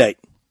 Mississippi State.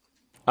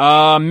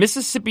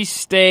 Mississippi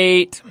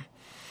State.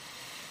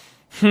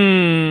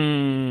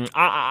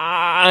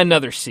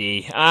 Another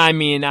C. I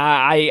mean,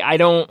 I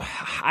don't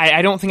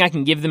think I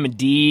can give them a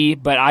D,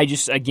 but I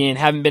just, again,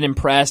 haven't been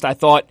impressed. I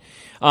thought,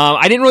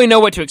 I didn't really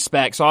know what to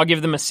expect, so I'll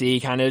give them a C,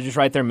 kind of just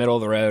right there middle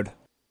of the road.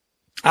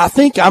 I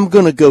think I'm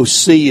going to go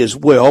C as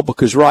well,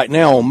 because right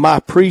now on my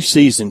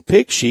preseason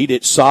pick sheet,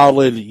 it's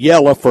solid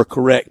yellow for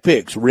correct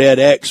picks, red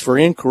X for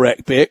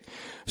incorrect pick.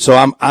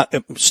 So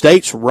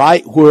State's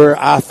right where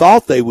I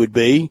thought they would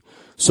be.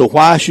 So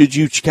why should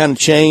you kind of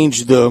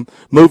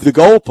move the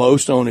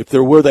goalpost on if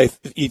they're where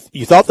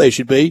you thought they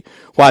should be?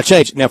 Why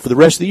change it? Now for the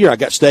rest of the year, I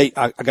got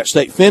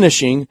State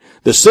finishing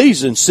the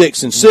season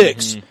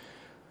 6-6.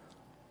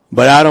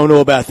 But I don't know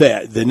about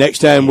that. The next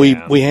time we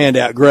hand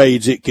out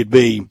grades, it could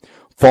be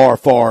far,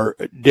 far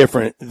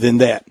different than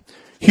that.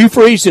 Hugh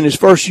Freeze in his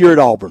first year at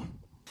Auburn.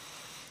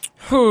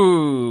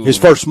 His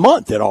first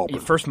month at Auburn.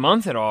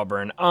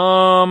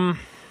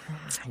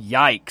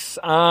 Yikes.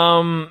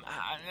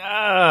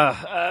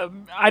 I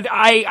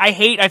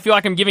feel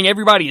like I'm giving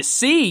everybody a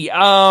C.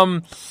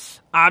 I'm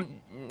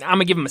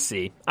gonna give him a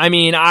C. I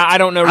mean, I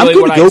don't know really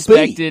what I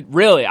expected. B.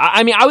 Really,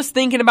 I mean, I was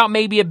thinking about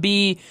maybe a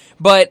B,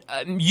 but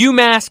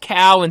UMass,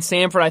 Cal, and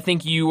Samford, I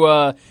think you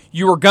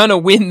were gonna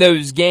win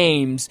those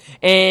games,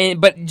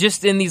 but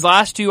just in these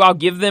last two, I'll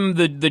give them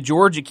the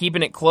Georgia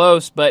keeping it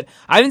close. But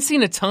I haven't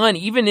seen a ton,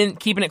 even in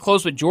keeping it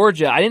close with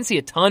Georgia. I didn't see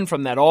a ton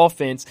from that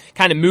offense,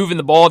 kind of moving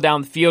the ball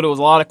down the field. It was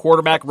a lot of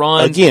quarterback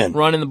runs,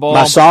 running the ball.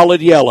 My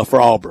solid yellow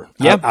for Auburn.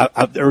 Yeah,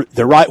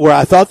 they're right where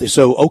I thought they.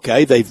 So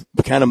okay, they've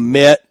kind of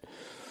met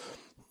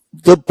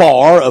the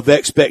bar of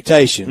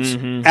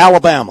expectations.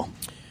 Alabama.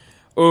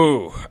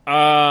 Ooh,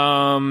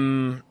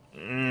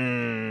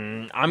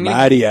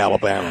 Mighty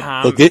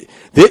Alabama. Look,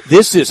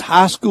 this is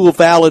high school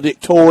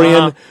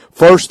valedictorian.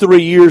 First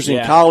 3 years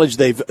in college,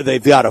 they've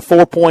got a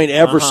 4-point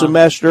every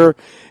semester,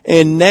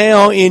 and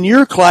now in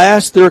your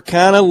class, they're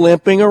kind of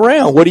limping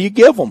around. What do you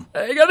give them?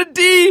 I got a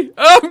D.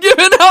 I'm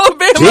giving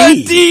Alabama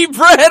a D,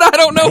 Brett. I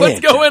don't know what's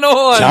going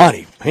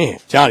on.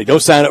 Johnny, don't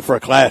sign up for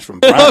a class from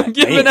Brian. I'm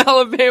giving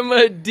Alabama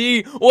a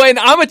D. Well, and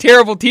I'm a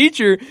terrible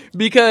teacher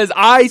because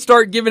I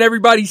start giving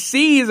everybody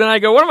C's, and I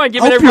go, what am I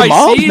giving everybody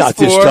C's not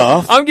for? This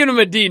tough. I'm giving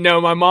them a D.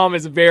 No, my mom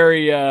is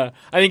I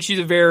think she's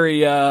a very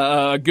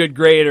good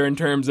grader in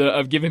terms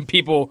of giving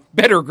people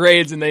better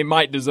grades than they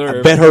might deserve.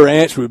 I bet her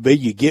answer would be,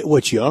 you get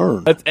what you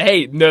earn.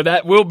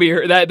 That will be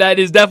her. That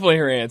is definitely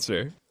her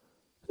answer.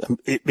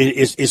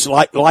 It's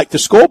like the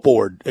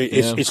scoreboard.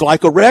 It's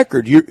like a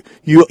record.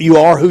 You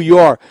are who you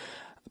are.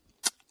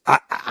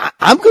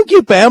 I'm going to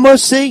give Bama a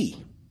C.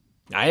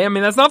 I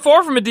mean, that's not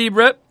far from a D,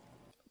 Brett.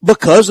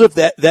 Because of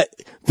that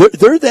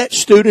they're that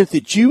student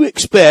that you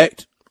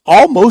expect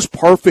almost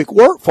perfect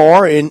work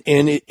for, and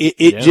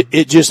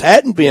it just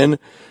hadn't been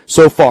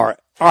so far.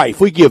 All right,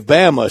 if we give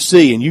Bama a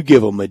C and you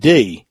give them a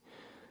D,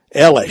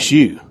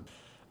 LSU.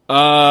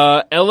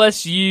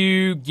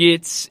 LSU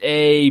gets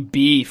a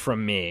B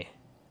from me.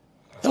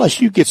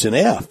 LSU gets an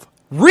F.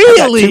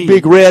 Really? I got two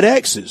big red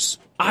X's.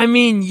 I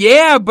mean,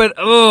 yeah, but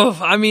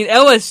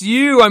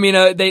LSU.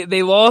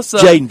 They lost.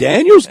 Jaden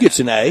Daniels gets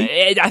an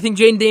A. I think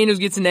Jaden Daniels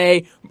gets an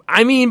A.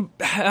 I mean,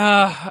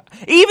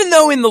 even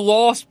though in the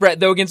loss, Brett,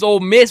 though, against Ole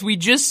Miss, we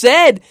just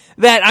said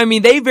that,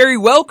 they very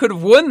well could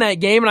have won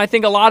that game, and I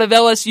think a lot of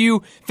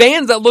LSU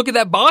fans that look at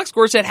that box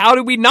score said, how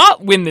did we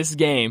not win this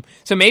game?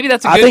 So maybe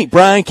that's a good... I think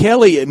Brian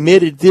Kelly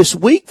admitted this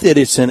week that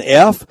it's an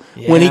F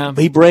when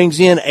he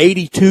brings in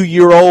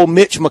 82-year-old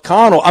Mitch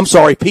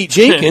McConnell, Pete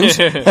Jenkins,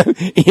 in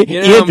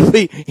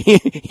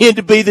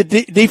to be the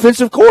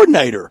defensive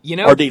coordinator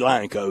or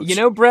D-line coach.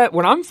 Brett,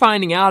 what I'm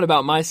finding out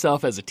about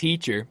myself as a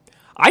teacher,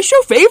 I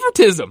show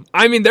favoritism.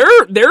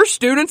 There are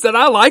students that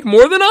I like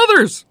more than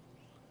others.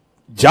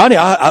 Johnny,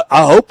 I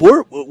hope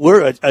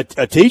we're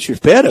a teacher's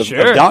pet of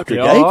Dr.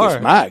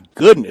 Davis. My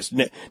goodness,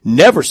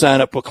 never sign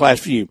up for a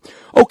class for you.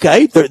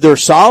 Okay, they're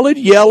solid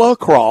yellow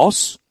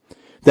across.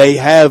 They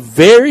have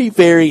very,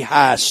 very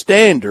high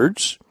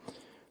standards.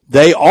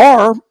 They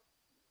are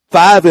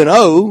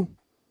 5-0,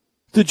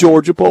 the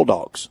Georgia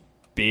Bulldogs.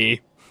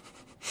 B.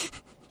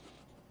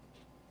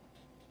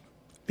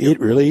 It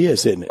really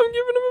is, isn't it? I'm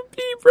giving them a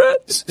B,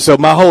 Brett. So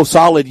my whole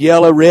solid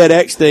yellow, red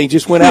X thing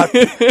just went out.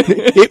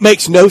 It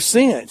makes no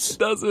sense. It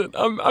doesn't.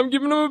 I'm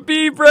giving them a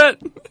B,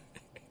 Brett.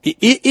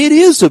 It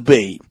is a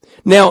B.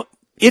 Now,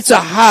 it's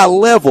a high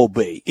level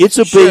B. It's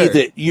a B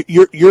that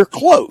you're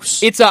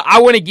close.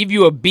 I want to give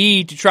you a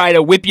B to try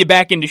to whip you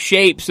back into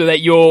shape so that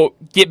you'll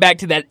get back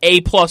to that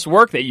A+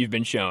 work that you've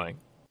been showing.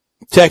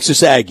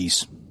 Texas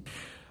Aggies.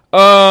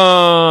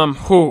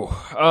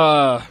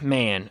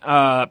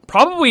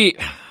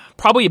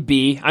 Probably a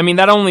B.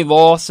 That only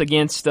loss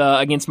against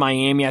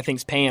Miami, I think,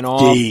 is paying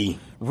off. D.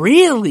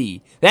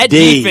 Really? That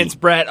D. defense,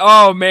 Brett.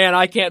 Oh man,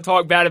 I can't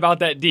talk bad about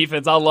that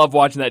defense. I love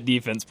watching that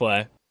defense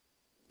play.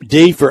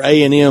 D for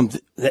A&M.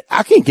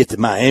 I can't get the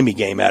Miami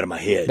game out of my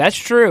head. That's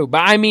true,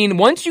 but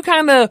once you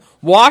kind of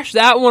wash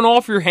that one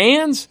off your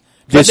hands,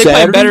 they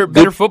play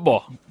better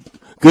football.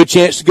 Good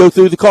chance to go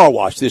through the car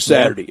wash this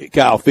Saturday at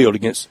Kyle Field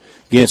against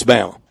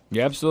Bama.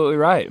 You're absolutely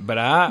right, but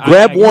I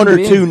grab one or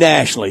two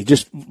nationally,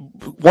 just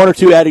one or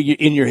two out of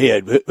in your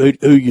head.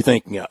 Who you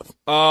thinking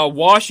of?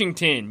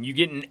 Washington, you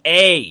get an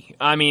A.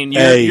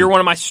 You're one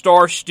of my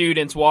star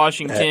students,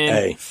 Washington.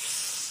 A.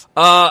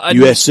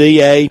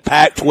 USC A,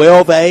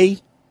 Pac-12 A.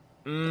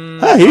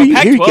 Pac-12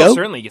 here you go.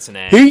 Certainly gets an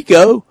A. Here you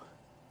go.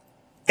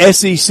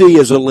 SEC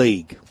as a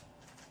league.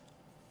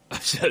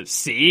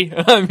 C.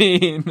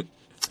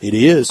 It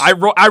is. I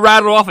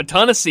rattled off a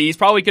ton of C's.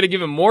 Probably could have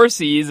given more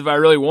C's if I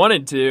really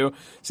wanted to.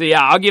 So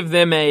yeah, I'll give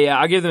them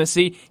a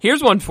C.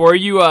 Here's one for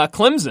you,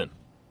 Clemson.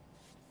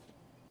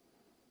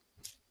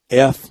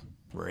 F.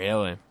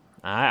 Really?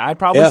 I'd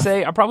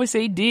probably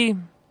say D.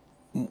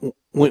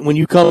 When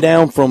you come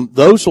down from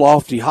those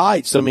lofty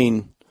heights,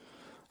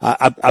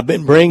 I've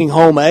been bringing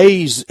home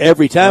A's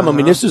every time.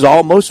 This is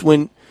almost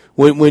when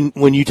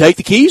you take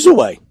the keys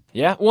away.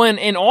 Yeah.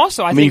 And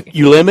also I think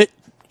you limit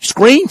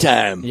screen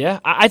time. Yeah,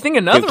 I think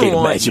another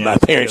one. Imagine my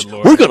parents.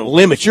 We're going to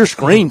limit your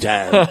screen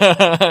time.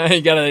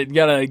 You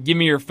gotta give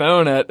me your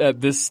phone at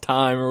this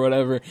time or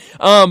whatever.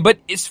 But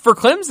it's for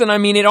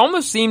Clemson. It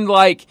almost seemed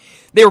like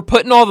they were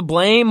putting all the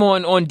blame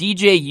on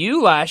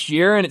DJU last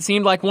year, and it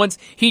seemed like once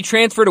he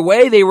transferred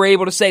away, they were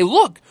able to say,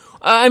 "Look,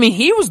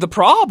 he was the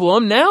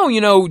problem. Now,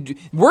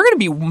 we're going to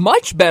be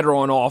much better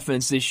on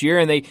offense this year,"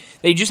 and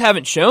they just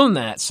haven't shown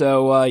that.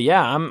 So,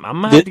 I'm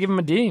going to have to give him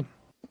a D.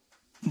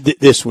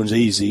 This one's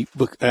easy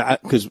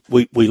because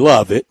we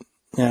love it,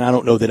 and I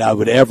don't know that I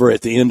would ever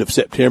at the end of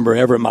September,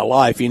 ever in my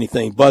life,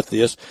 anything but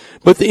this.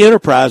 But the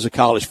enterprise of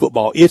college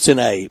football, it's an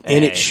A.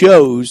 And it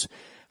shows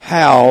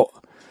how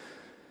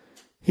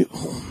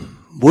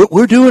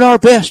we're doing our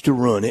best to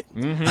run it.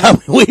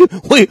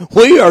 Mm-hmm.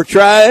 We are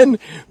trying.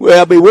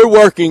 We're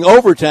working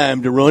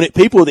overtime to run it.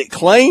 People that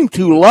claim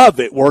to love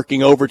it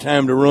working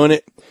overtime to run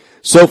it.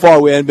 So far,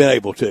 we haven't been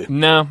able to.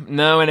 No,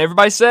 and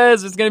everybody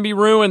says it's going to be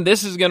ruined.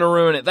 This is going to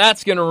ruin it.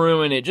 That's going to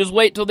ruin it. Just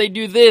wait till they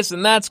do this,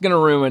 and that's going to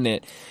ruin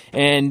it.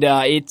 And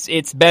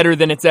it's better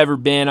than it's ever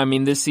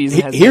been. This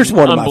season has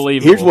been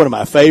unbelievable. Here's one of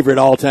my favorite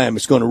all time.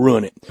 It's going to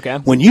ruin it. Okay.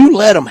 When you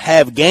let them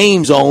have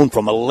games on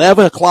from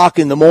 11 o'clock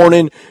in the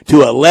morning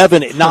to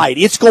 11 at night,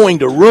 it's going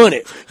to ruin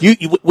it.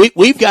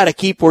 We've got to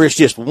keep where it's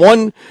just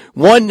one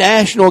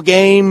national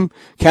game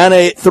kind of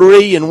at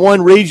 3 and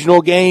one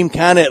regional game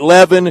kind of at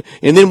 11,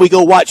 and then we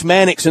go watch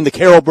Mannix and the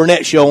Carol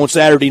Burnett show on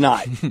Saturday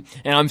night.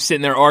 And I'm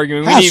sitting there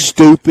arguing. We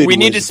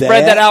need to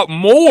spread that out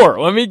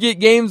more. Let me get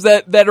games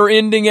that are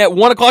ending at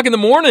 1 o'clock in the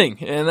morning,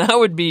 and that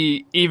would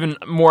be even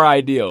more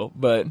ideal.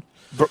 But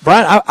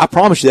Brian, I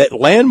promise you that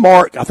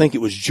landmark, I think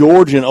it was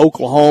Georgia and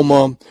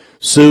Oklahoma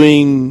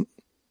suing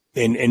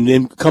and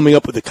then coming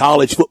up with the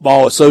College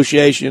Football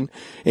Association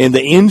and the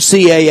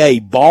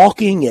NCAA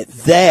balking at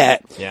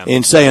that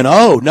and saying,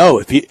 oh,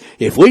 no,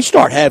 if we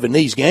start having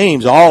these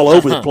games all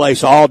over the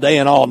place all day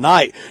and all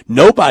night,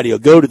 nobody will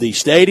go to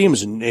these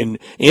stadiums and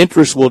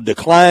interest will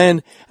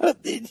decline.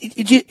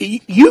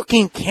 You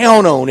can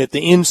count on it, the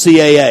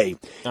NCAA.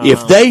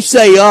 If they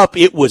say up,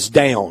 it was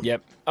down.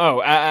 Yep.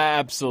 Oh,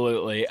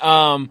 absolutely.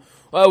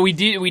 We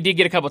did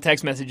get a couple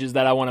text messages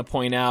that I want to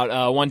point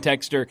out. One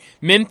texter,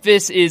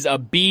 Memphis is a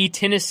B,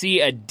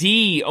 Tennessee a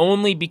D,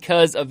 only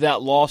because of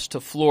that loss to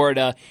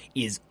Florida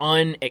is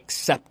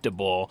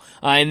unacceptable.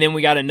 And then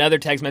we got another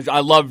text message. I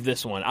loved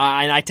this one.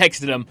 And I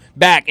texted him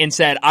back and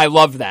said, I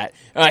love that.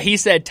 He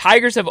said,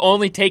 Tigers have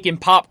only taken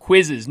pop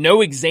quizzes,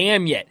 no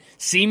exam yet.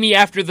 See me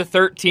after the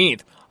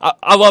 13th.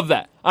 I love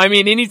that. I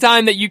mean,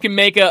 anytime that you can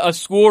make a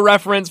school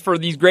reference for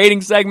these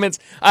grading segments,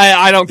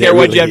 I don't care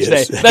what you have to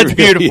say. That's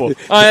beautiful.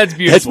 That's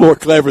beautiful. That's more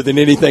clever than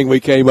anything we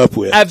came up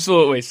with.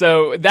 Absolutely.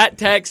 So that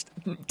text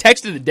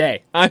of the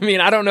day. I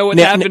mean, I don't know what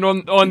happened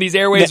on these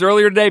airwaves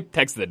earlier today.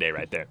 Text of the day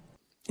right there.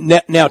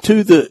 Now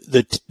to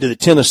the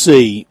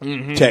Tennessee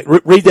text.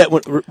 Read that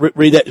one.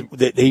 Read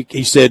that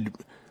he said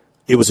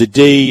it was a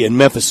D and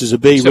Memphis is a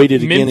B. So read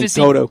it again in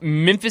Toto.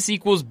 Memphis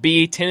equals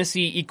B,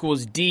 Tennessee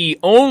equals D,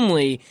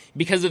 only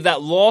because of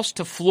that loss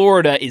to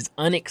Florida is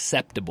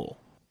unacceptable.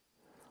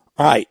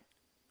 All right.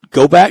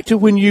 Go back to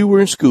when you were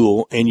in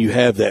school and you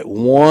have that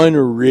one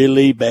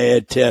really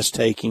bad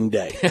test-taking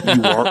day.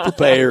 You weren't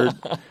prepared.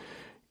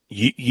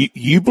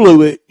 You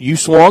blew it. You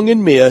swung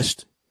and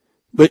missed,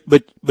 but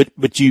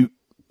you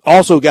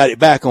also got it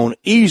back on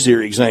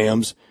easier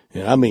exams.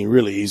 And I mean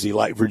really easy,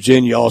 like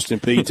Virginia, Austin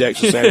Peay,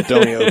 Texas, San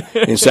Antonio,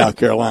 and South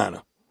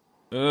Carolina.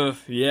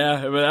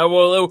 Yeah.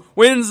 Well,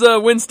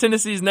 when's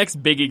Tennessee's next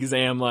big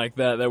exam like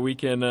that we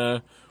can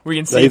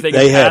see if they can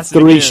They have pass it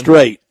three again?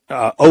 straight.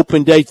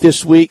 Open date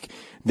this week,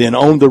 then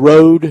on the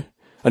road.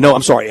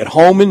 At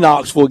home in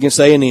Knoxville against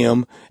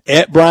A&M,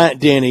 at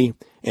Bryant-Denny,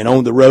 and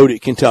on the road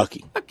at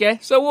Kentucky. Okay,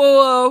 so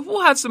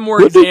we'll have some more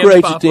We'll exams do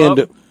grades pop at the end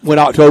up. when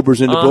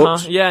October's in the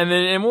books. Yeah,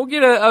 and we'll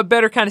get a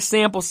better kind of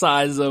sample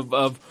size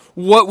of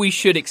what we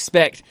should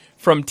expect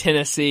from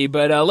Tennessee.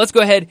 But let's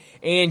go ahead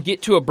and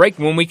get to a break.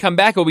 When we come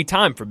back, it'll be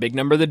time for Big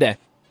Number of the Day.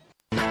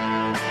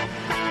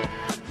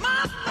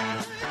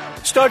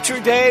 Start your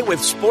day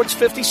with Sports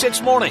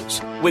 56 Mornings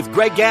with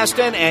Greg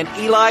Gaston and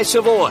Eli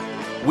Savoy.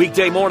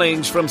 Weekday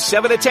mornings from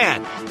 7 to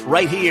 10,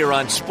 right here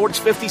on Sports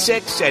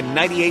 56 and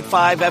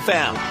 98.5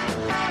 FM.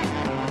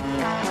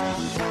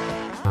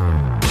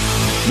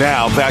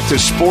 Now back to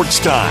Sports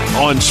Time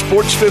on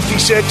Sports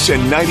 56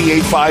 and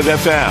 98.5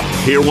 FM.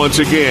 Here once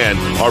again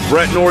are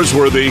Brett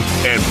Norsworthy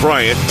and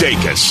Bryant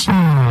Dacus.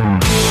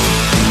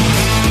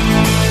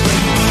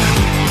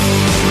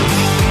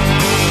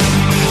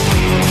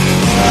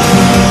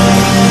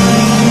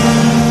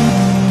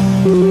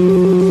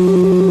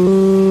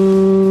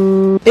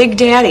 Big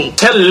Daddy.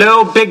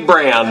 Hello, Big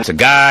Brand. It's a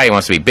guy, he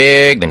wants to be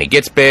big, then he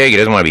gets big, he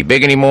doesn't want to be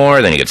big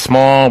anymore, then he gets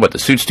small, but the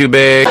suit's too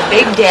big.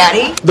 Big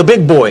Daddy. The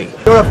big boy.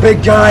 You're a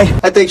big guy.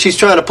 I think she's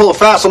trying to pull a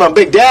fast one on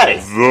Big Daddy.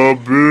 The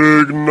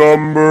big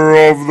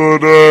number of the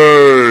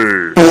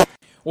day.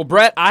 Well,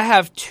 Brett, I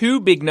have two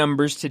big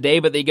numbers today,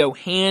 but they go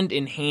hand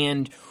in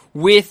hand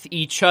with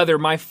each other.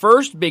 My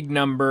first big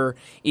number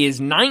is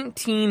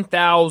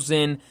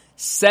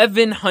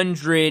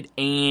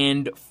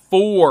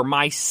 19,704.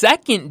 My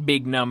second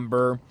big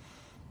number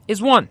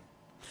is 1.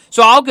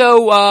 So I'll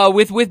go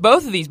with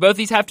both of these. Both of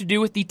these have to do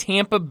with the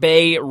Tampa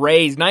Bay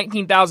Rays.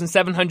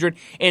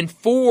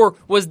 19,704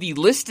 was the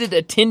listed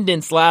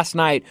attendance last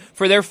night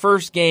for their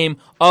first game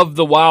of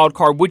the wild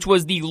card, which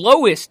was the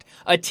lowest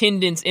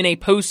attendance in a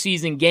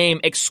postseason game,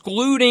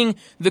 excluding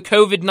the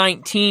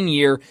COVID-19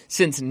 year,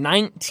 since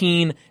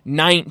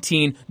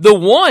 1919. The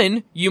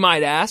 1, you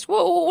might ask,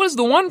 well, what is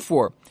the 1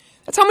 for?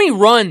 That's how many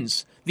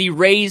runs the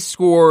Rays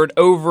scored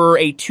over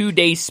a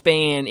 2-day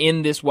span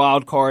in this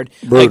wild card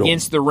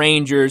against the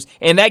Rangers.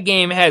 And that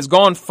game has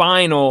gone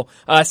final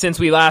since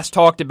we last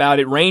talked about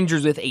it.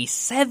 Rangers with a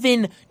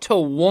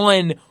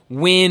 7-1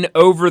 win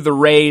over the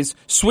Rays,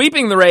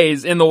 sweeping the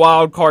Rays in the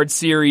wild card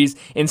series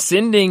and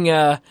sending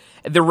the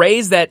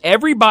Rays that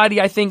everybody,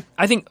 I think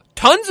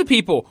tons of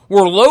people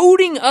were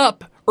loading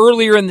up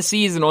earlier in the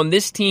season on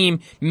this team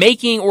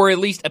winning or at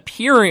least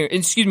appearing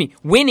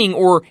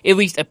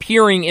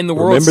in the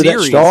World Series.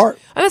 Remember that start?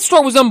 And that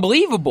start was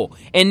unbelievable.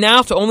 And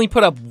now to only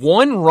put up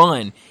 1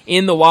 run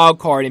in the wild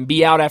card and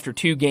be out after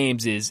 2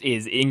 games is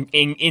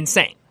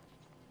insane.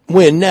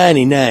 Win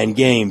 99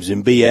 games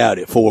and be out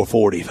at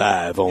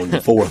 4:45 on the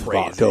 4th of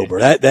October.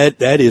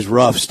 That is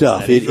rough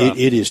stuff.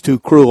 It is too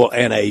cruel.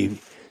 And a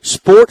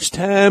Sports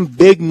Time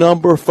big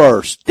number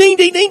first. Ding,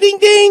 ding, ding, ding,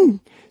 ding.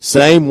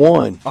 Same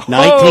one.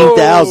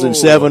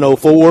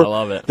 19,704. I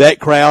love it. That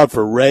crowd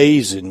for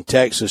Rays in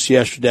Texas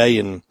yesterday,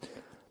 and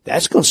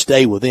that's going to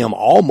stay with them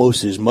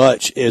almost as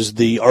much as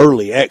the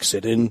early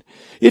exit. And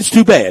it's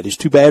too bad. It's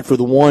too bad for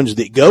the ones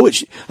that go.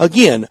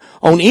 Again,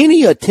 on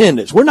any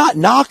attendance, we're not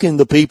knocking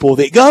the people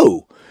that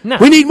go. No.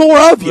 We need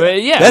more of you.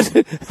 We're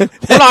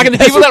knocking the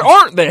people that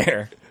aren't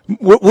there.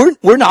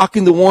 We're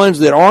knocking the ones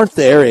that aren't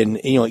there, and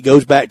it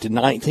goes back to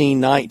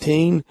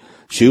 1919.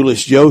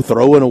 Shoeless Joe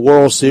throwing a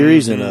World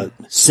Series in a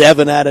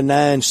 7 out of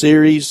 9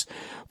 series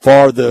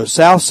for the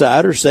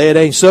Southsiders. Say it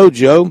ain't so,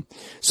 Joe.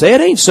 Say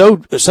it ain't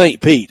so, St.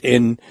 Pete.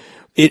 And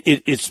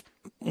it's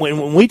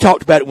when we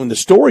talked about it when the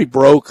story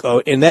broke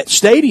in that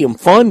stadium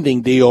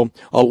funding deal.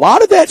 A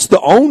lot of that's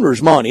the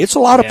owner's money. It's a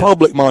lot of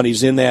public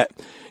monies in that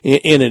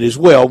in it as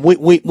well.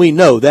 We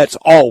know that's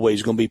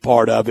always going to be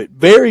part of it.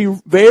 Very,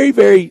 very,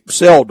 very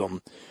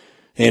seldom.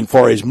 And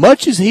for as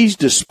much as he's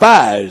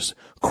despised,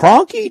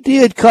 Kroenke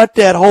did cut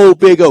that whole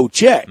big old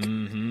check.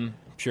 Mm-hmm.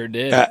 Sure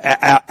did.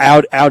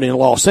 Out in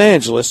Los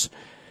Angeles.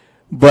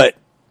 But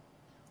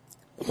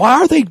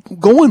why are they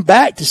going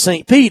back to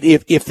St. Pete?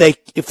 If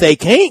they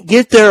can't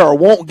get there or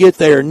won't get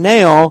there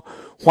now,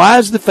 why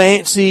is the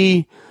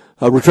fancy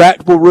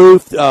retractable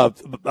roof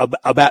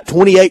about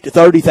 28 to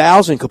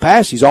 30,000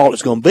 capacity is all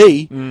it's going to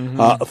be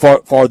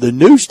for the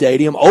new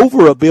stadium, over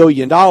 $1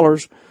 billion?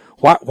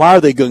 Why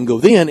are they going to go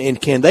then?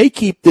 And can they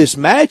keep this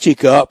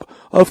magic up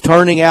of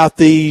turning out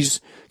these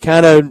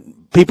kind of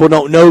people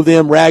don't know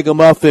them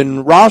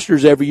ragamuffin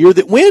rosters every year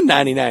that win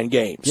 99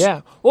 games?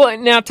 Yeah. Well,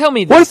 now tell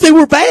me this. What if they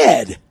were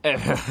bad?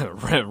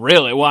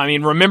 Really? Well, I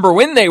mean, remember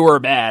when they were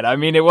bad. I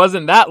mean, it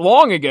wasn't that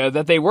long ago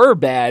that they were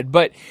bad.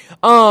 But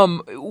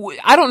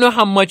I don't know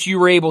how much you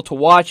were able to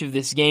watch of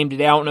this game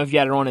today. I don't know if you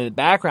had it on in the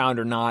background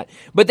or not.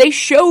 But they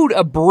showed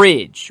a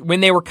bridge when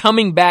they were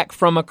coming back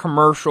from a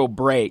commercial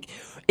break.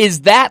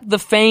 Is that the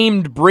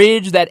famed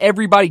bridge that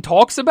everybody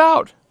talks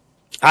about?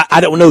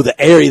 I don't know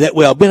the area that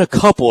well. I've been a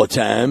couple of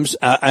times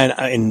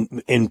and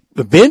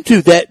been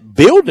to that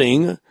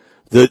building,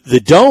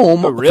 the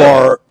dome. Oh,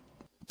 really?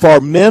 for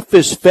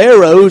Memphis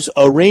Pharaohs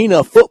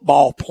Arena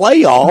football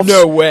playoffs.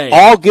 No way.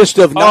 August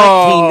of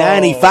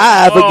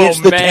 1995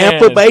 against the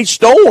Tampa Bay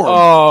Storm.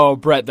 Oh,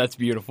 Brett, that's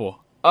beautiful.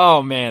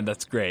 Oh man,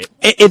 that's great.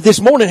 And this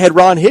morning had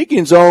Ron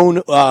Higgins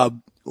on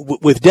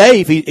with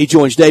Dave. He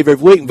joins Dave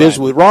every week and visits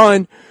with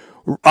Ron.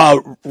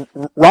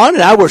 Ron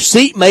and I were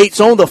seatmates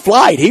on the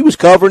flight. He was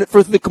covering it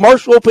for the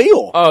commercial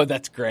appeal. Oh,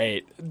 that's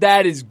great.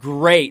 That is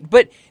great.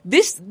 But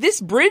this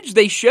bridge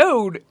they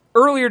showed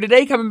earlier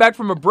today coming back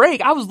from a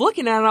break, I was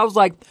looking at it and I was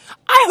like,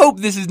 I hope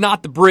this is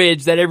not the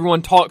bridge that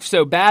everyone talks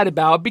so bad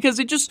about, because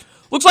it just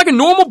looks like a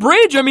normal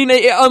bridge. I mean,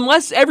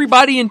 unless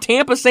everybody in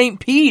Tampa St.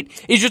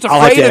 Pete is just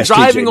afraid of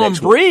driving on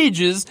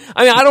bridges.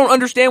 I mean, I don't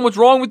understand what's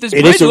wrong with this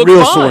bridge. It's a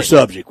real sore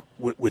subject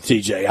with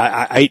TJ.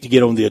 I hate to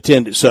get on the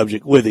attendance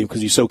subject with him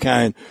because he's so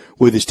kind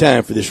with his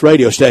time for this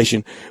radio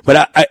station.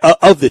 But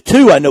of the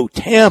two, I know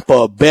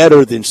Tampa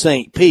better than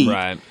St. Pete.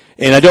 Right.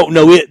 And I don't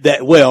know it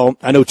that well.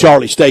 I know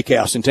Charlie's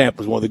Steakhouse in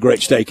Tampa is one of the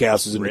great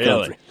steakhouses in the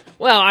country.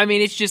 Well, I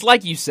mean, it's just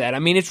like you said. I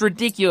mean, it's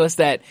ridiculous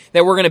that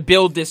we're going to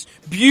build this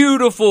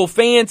beautiful,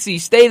 fancy,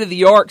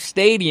 state-of-the-art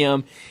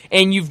stadium,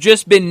 and you've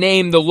just been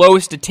named the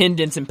lowest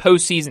attendance in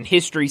postseason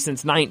history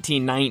since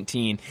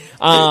 1919.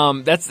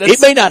 That's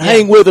it may not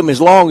hang with them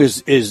as long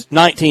as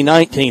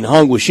 1919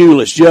 hung with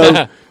Shoeless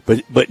Joe.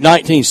 But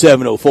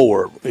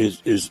 19704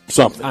 is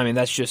something. I mean,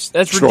 that's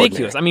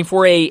ridiculous. I mean,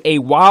 for a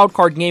wild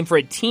card game, for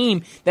a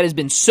team that has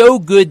been so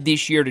good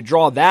this year to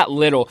draw that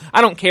little,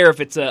 I don't care if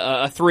it's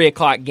a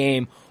 3:00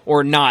 game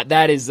or not.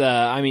 That is,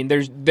 I mean,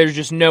 there's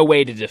just no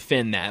way to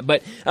defend that.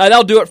 But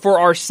that'll do it for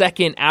our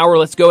second hour.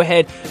 Let's go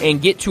ahead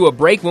and get to a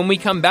break. When we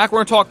come back,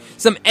 we're going to talk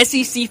some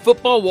SEC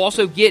football. We'll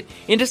also get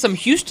into some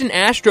Houston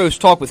Astros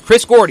talk with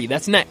Chris Gordy.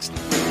 That's next.